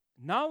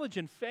 knowledge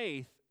and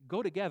faith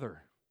go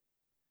together.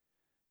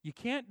 You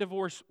can't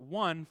divorce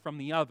one from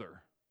the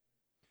other.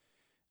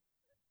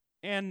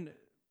 And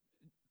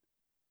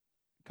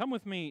come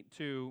with me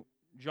to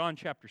John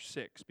chapter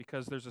 6,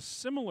 because there's a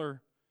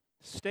similar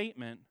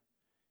statement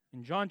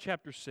in John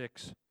chapter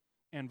 6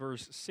 and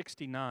verse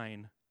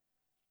 69.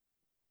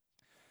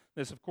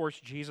 This, of course,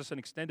 Jesus, an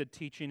extended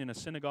teaching in a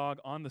synagogue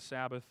on the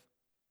Sabbath.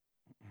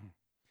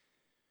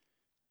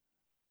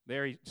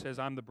 There He says,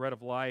 I'm the bread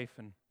of life,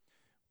 and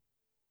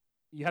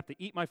you have to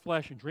eat my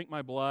flesh and drink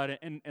my blood.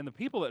 And the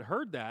people that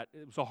heard that,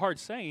 it was a hard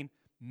saying,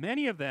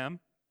 many of them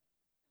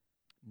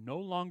no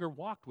longer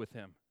walked with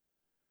Him,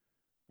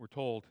 we're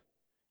told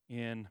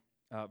in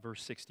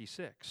verse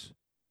 66.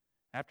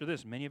 After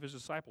this, many of his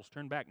disciples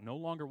turned back, no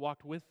longer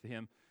walked with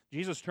him.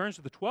 Jesus turns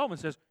to the 12 and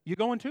says, "You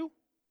going too?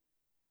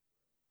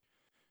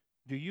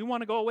 Do you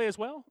want to go away as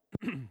well?"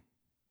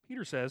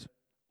 Peter says,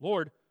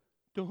 "Lord,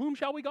 to whom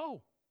shall we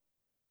go?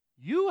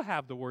 You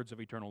have the words of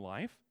eternal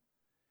life."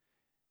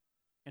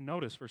 And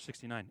notice verse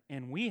 69,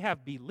 "And we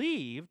have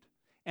believed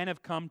and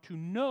have come to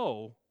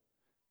know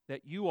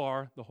that you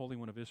are the Holy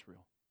One of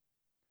Israel."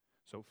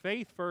 So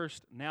faith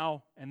first,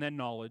 now and then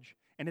knowledge.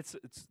 And it's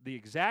the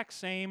exact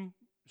same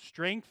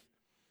strength,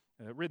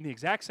 written the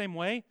exact same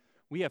way.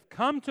 We have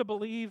come to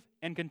believe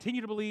and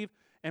continue to believe,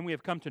 and we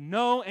have come to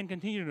know and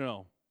continue to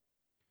know.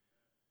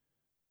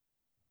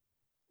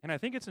 And I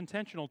think it's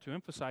intentional to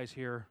emphasize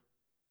here,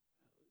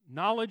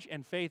 knowledge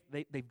and faith,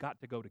 they've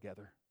got to go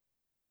together.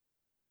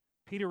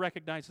 Peter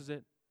recognizes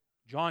it,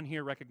 John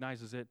here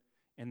recognizes it,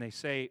 and they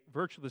say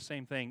virtually the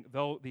same thing,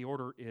 though the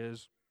order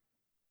is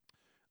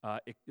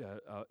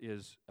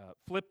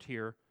flipped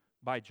here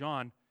by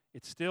John.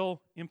 It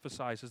still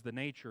emphasizes the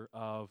nature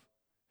of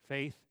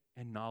faith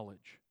and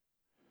knowledge,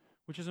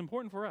 which is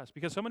important for us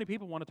because so many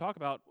people want to talk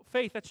about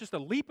faith. That's just a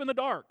leap in the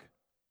dark.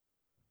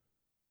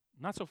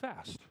 Not so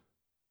fast.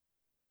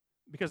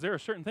 Because there are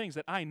certain things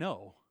that I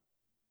know,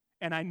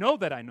 and I know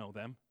that I know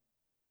them,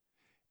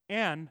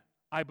 and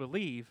I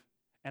believe,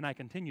 and I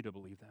continue to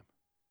believe them.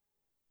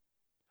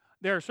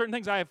 There are certain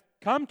things I have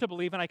come to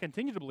believe, and I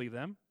continue to believe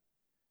them,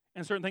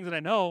 and certain things that I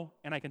know,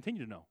 and I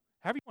continue to know.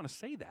 However you want to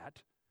say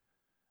that,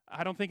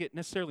 I don't think it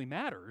necessarily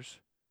matters,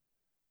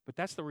 but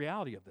that's the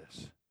reality of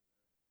this.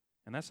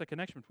 And that's the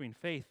connection between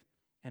faith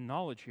and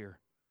knowledge here.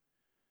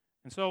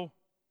 And so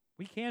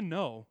we can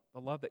know the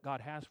love that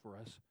God has for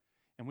us,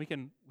 and we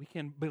can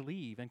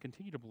believe and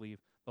continue to believe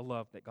the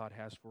love that God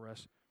has for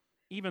us,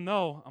 even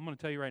though, I'm going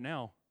to tell you right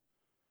now,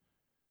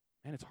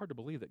 man, it's hard to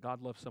believe that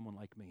God loves someone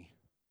like me.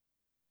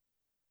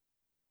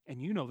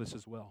 And you know this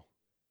as well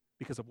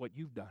because of what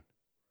you've done.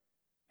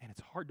 And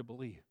it's hard to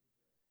believe.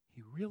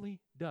 He really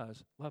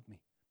does love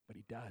me, but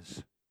He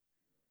does.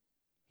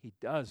 He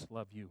does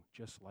love you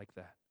just like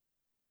that.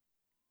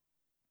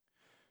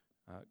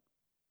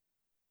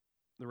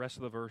 The rest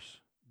of the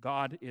verse,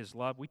 God is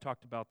love. We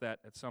talked about that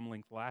at some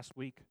length last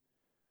week,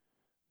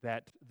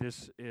 that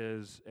this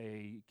is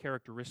a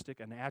characteristic,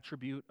 an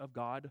attribute of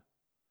God,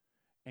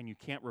 and you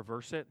can't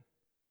reverse it.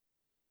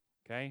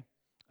 Okay?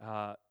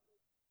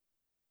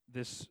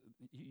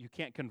 You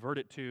can't convert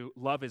it to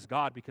love is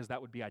God because that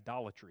would be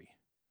idolatry.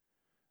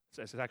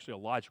 It's actually a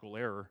logical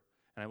error,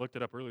 and I looked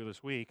it up earlier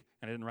this week,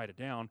 and I didn't write it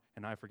down,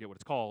 and I forget what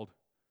it's called.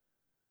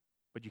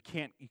 But you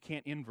can't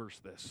inverse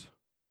this.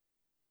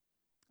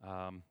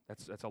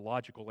 That's a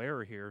logical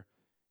error here,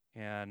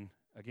 and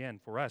again,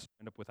 for us,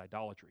 we end up with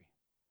idolatry.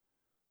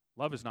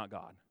 Love is not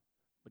God,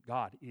 but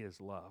God is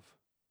love.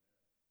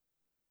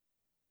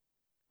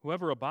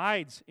 Whoever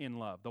abides in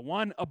love, the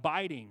one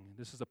abiding,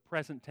 this is a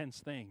present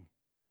tense thing.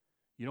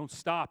 You don't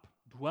stop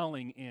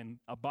dwelling in,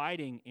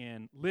 abiding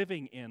in,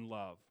 living in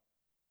love.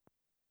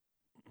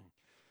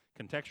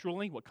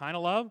 Contextually, what kind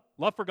of love?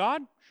 Love for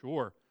God?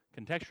 Sure.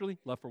 Contextually,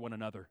 love for one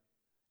another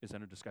is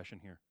under discussion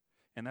here.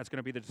 And that's going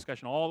to be the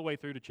discussion all the way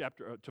through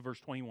to verse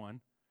 21,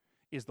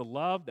 is the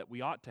love that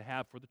we ought to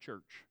have for the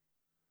church,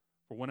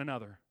 for one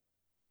another.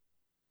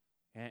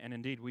 And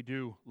indeed, we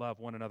do love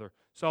one another.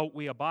 So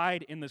we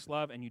abide in this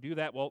love, and you do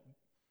that, well,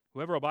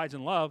 whoever abides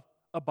in love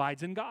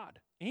abides in God,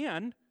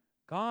 and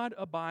God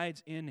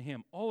abides in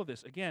him. All of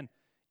this, again,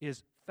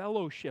 is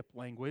fellowship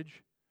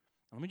language.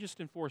 Let me just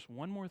enforce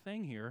one more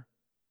thing here.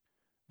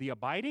 The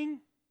abiding,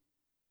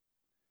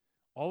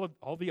 all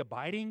the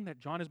abiding that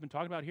John has been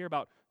talking about here,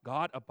 about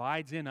God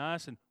abides in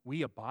us and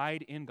we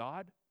abide in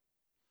God,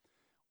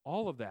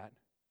 all of that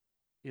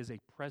is a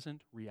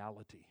present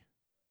reality.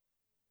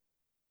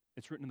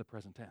 It's written in the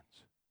present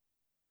tense.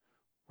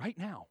 Right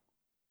now,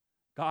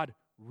 God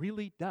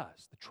really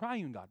does, the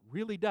triune God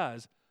really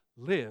does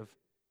live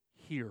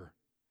here.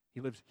 He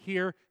lives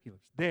here, He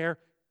lives there,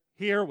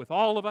 here with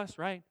all of us,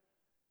 right?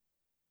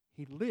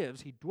 He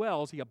lives, He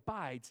dwells, He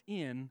abides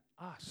in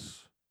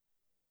us.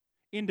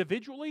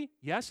 Individually,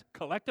 yes.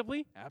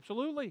 Collectively,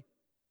 absolutely.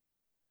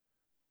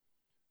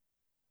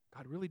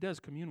 God really does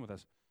commune with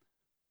us.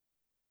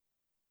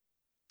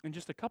 In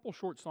just a couple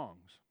short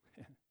songs,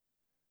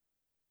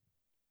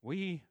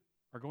 we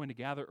are going to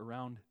gather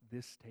around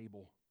this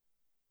table.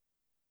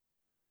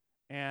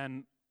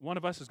 And one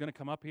of us is going to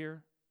come up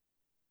here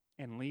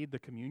and lead the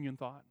communion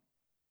thought.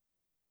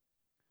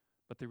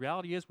 But the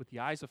reality is, with the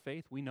eyes of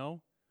faith, we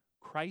know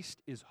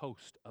Christ is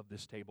host of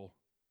this table.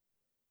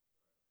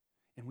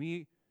 And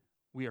we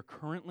are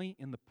currently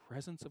in the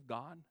presence of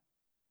God.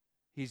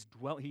 He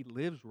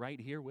lives right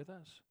here with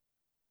us.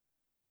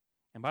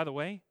 And by the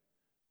way,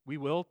 we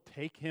will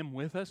take Him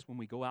with us when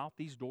we go out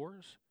these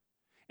doors.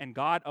 And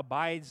God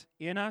abides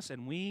in us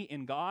and we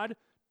in God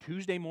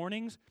Tuesday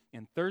mornings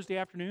and Thursday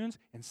afternoons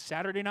and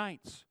Saturday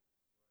nights.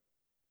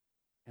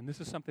 And this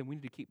is something we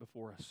need to keep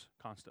before us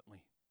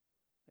constantly.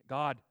 That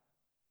God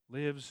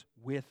lives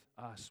with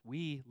us.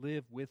 We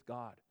live with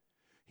God.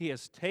 He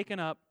has taken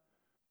up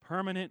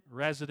permanent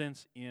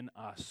residence in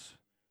us.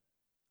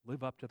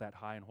 Live up to that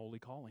high and holy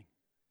calling.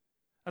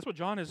 That's what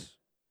John is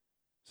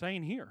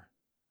saying here.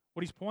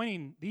 What he's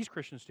pointing these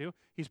Christians to,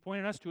 he's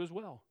pointing us to as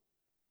well.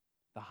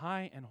 The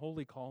high and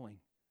holy calling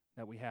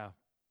that we have.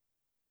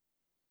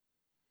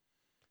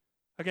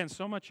 Again,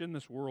 so much in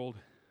this world,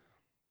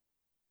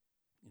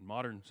 in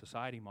modern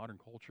society, modern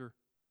culture,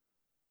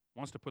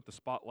 wants to put the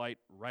spotlight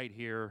right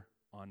here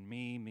on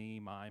me,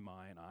 my,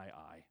 and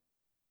I.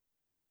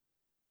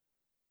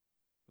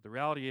 But the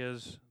reality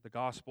is, the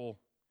gospel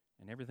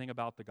and everything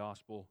about the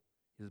gospel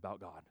is about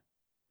God.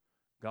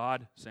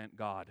 God sent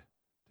God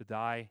to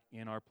die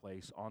in our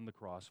place on the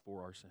cross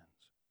for our sins.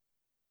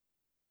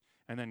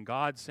 And then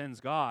God sends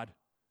God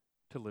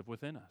to live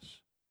within us.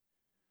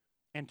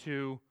 And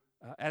to,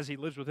 as He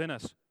lives within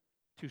us,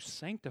 to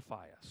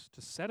sanctify us,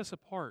 to set us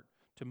apart,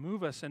 to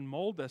move us and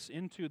mold us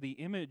into the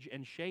image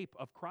and shape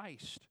of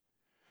Christ.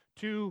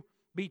 To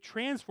be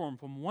transformed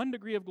from one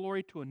degree of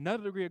glory to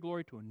another degree of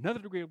glory to another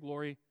degree of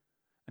glory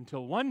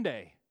until one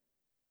day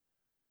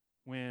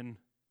when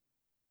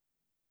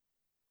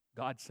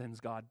God sends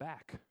God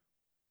back.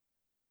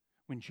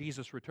 When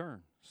Jesus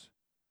returns.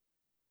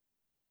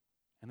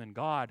 And then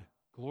God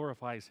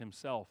glorifies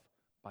Himself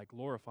by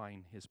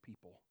glorifying His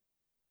people.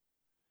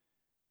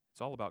 It's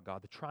all about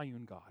God, the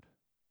triune God.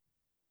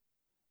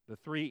 The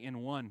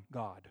three-in-one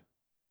God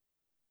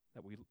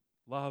that we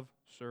love,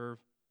 serve,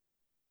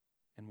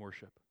 and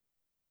worship.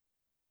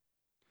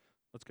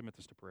 Let's commit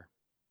this to prayer.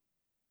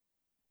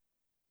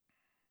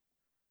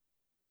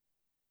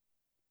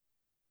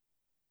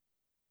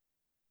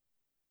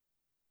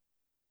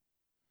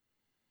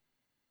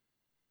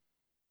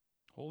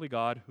 Holy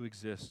God who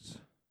exists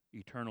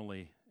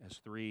eternally as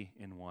three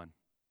in one,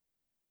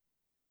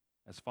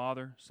 as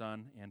Father,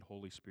 Son, and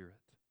Holy Spirit,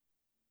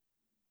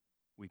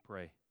 we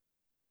pray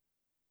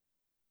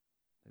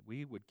that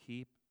we would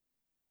keep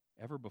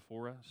ever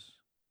before us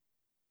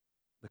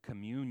the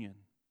communion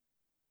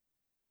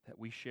that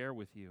we share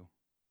with you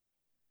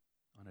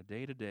on a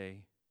day-to-day,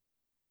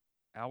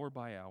 hour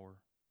by hour,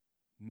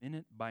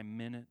 minute by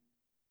minute,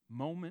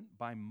 moment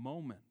by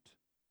moment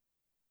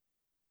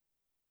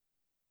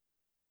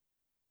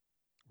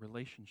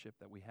relationship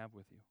that we have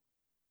with you.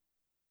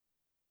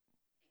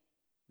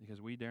 Because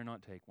we dare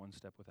not take one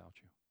step without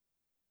you.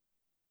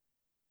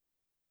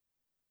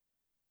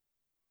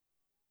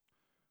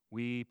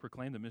 We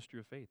proclaim the mystery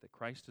of faith, that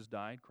Christ has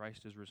died,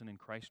 Christ has risen, and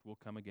Christ will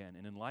come again.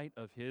 And in light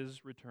of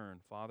His return,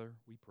 Father,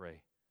 we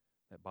pray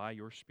that by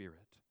your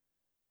Spirit,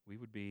 we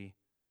would be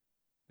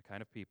the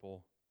kind of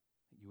people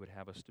that you would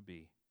have us to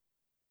be.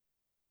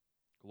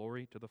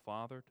 Glory to the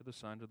Father, to the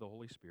Son, to the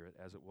Holy Spirit,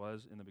 as it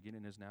was in the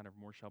beginning, is now, and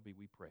evermore shall be,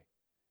 we pray.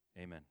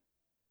 Amen.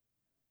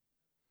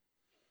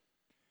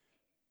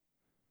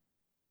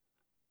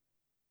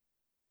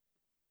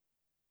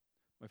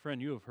 My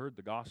friend, you have heard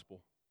the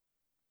gospel.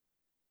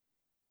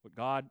 What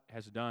God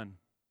has done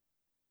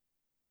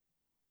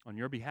on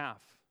your behalf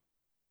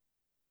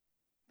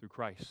through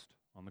Christ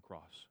on the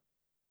cross.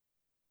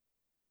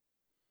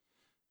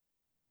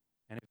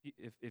 And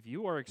if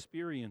you are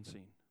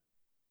experiencing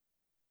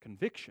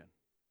conviction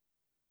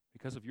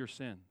because of your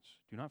sins,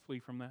 do not flee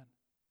from that.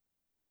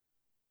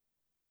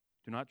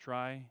 Do not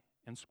try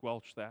and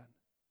squelch that.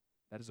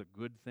 That is a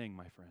good thing,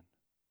 my friend,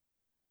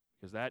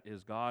 because that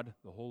is God,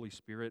 the Holy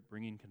Spirit,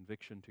 bringing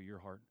conviction to your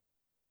heart.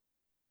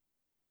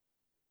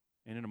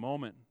 And in a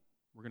moment,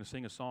 we're going to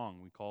sing a song.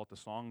 We call it the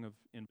Song of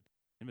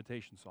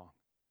Invitation Song.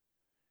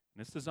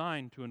 And it's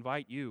designed to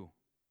invite you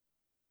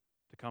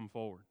to come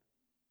forward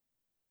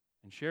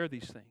and share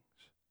these things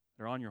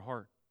that are on your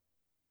heart.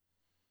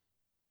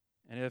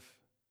 And if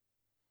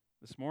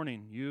this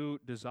morning you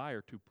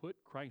desire to put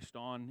Christ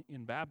on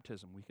in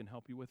baptism, we can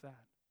help you with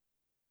that.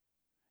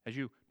 As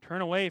you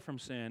turn away from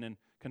sin and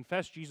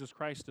confess Jesus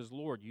Christ as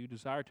Lord, you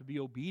desire to be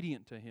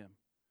obedient to Him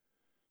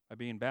by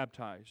being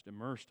baptized,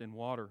 immersed in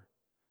water,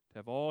 to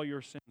have all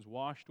your sins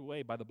washed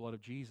away by the blood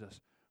of Jesus,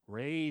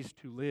 raised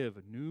to live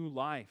a new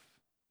life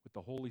with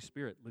the Holy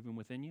Spirit living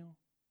within you.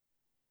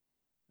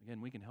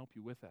 Again, we can help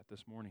you with that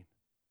this morning.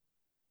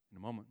 In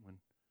a moment when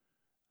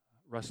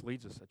Russ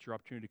leads us, that's your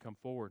opportunity to come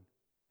forward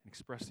and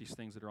express these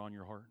things that are on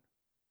your heart.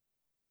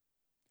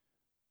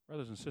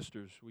 Brothers and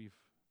sisters,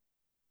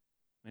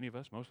 many of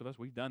us, most of us,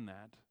 we've done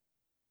that.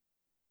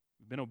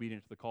 We've been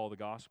obedient to the call of the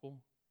gospel.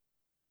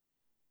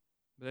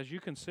 But as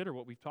you consider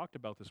what we've talked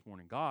about this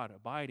morning, God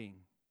abiding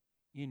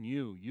in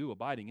you, you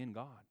abiding in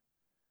God,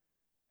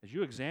 as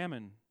you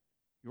examine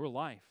your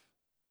life,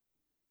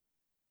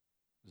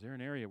 is there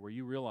an area where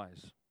you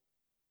realize,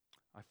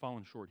 I've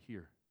fallen short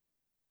here?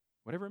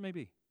 Whatever it may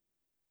be.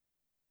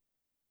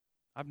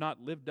 I've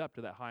not lived up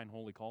to that high and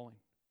holy calling.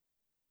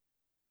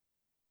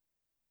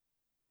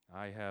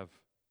 I have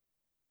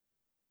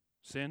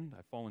sinned.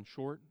 I've fallen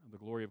short of the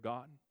glory of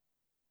God.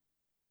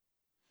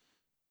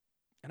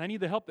 And I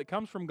need the help that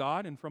comes from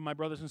God and from my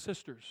brothers and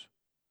sisters.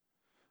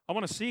 I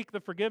want to seek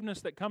the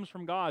forgiveness that comes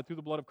from God through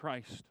the blood of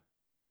Christ.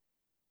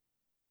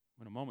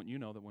 In a moment, you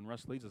know that when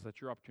Russ leads us, that's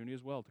your opportunity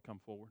as well to come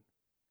forward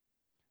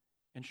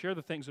and share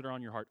the things that are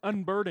on your heart.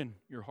 Unburden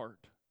your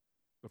heart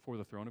before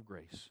the throne of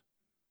grace.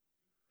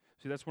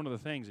 See, that's one of the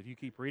things, if you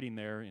keep reading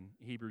there in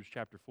Hebrews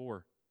chapter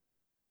 4,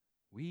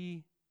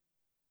 we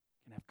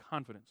can have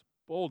confidence,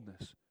 boldness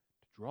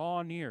to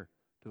draw near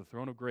to the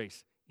throne of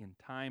grace in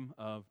time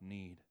of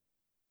need.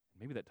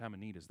 Maybe that time of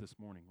need is this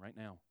morning, right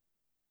now.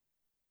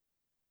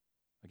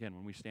 Again,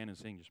 when we stand and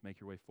sing, just make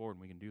your way forward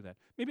and we can do that.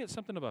 Maybe it's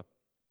something of a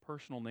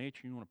personal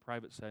nature, you want a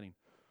private setting.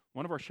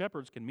 One of our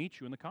shepherds can meet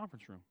you in the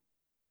conference room.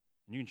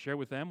 And you can share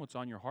with them what's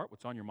on your heart,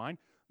 what's on your mind.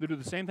 They do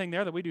the same thing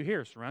there that we do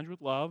here. Surround you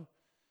with love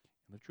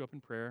and lift you up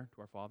in prayer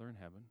to our Father in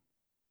heaven.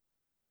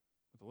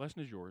 But the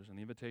lesson is yours and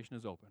the invitation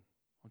is open.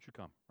 Why don't you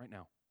come right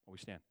now while we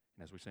stand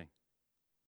and as we sing.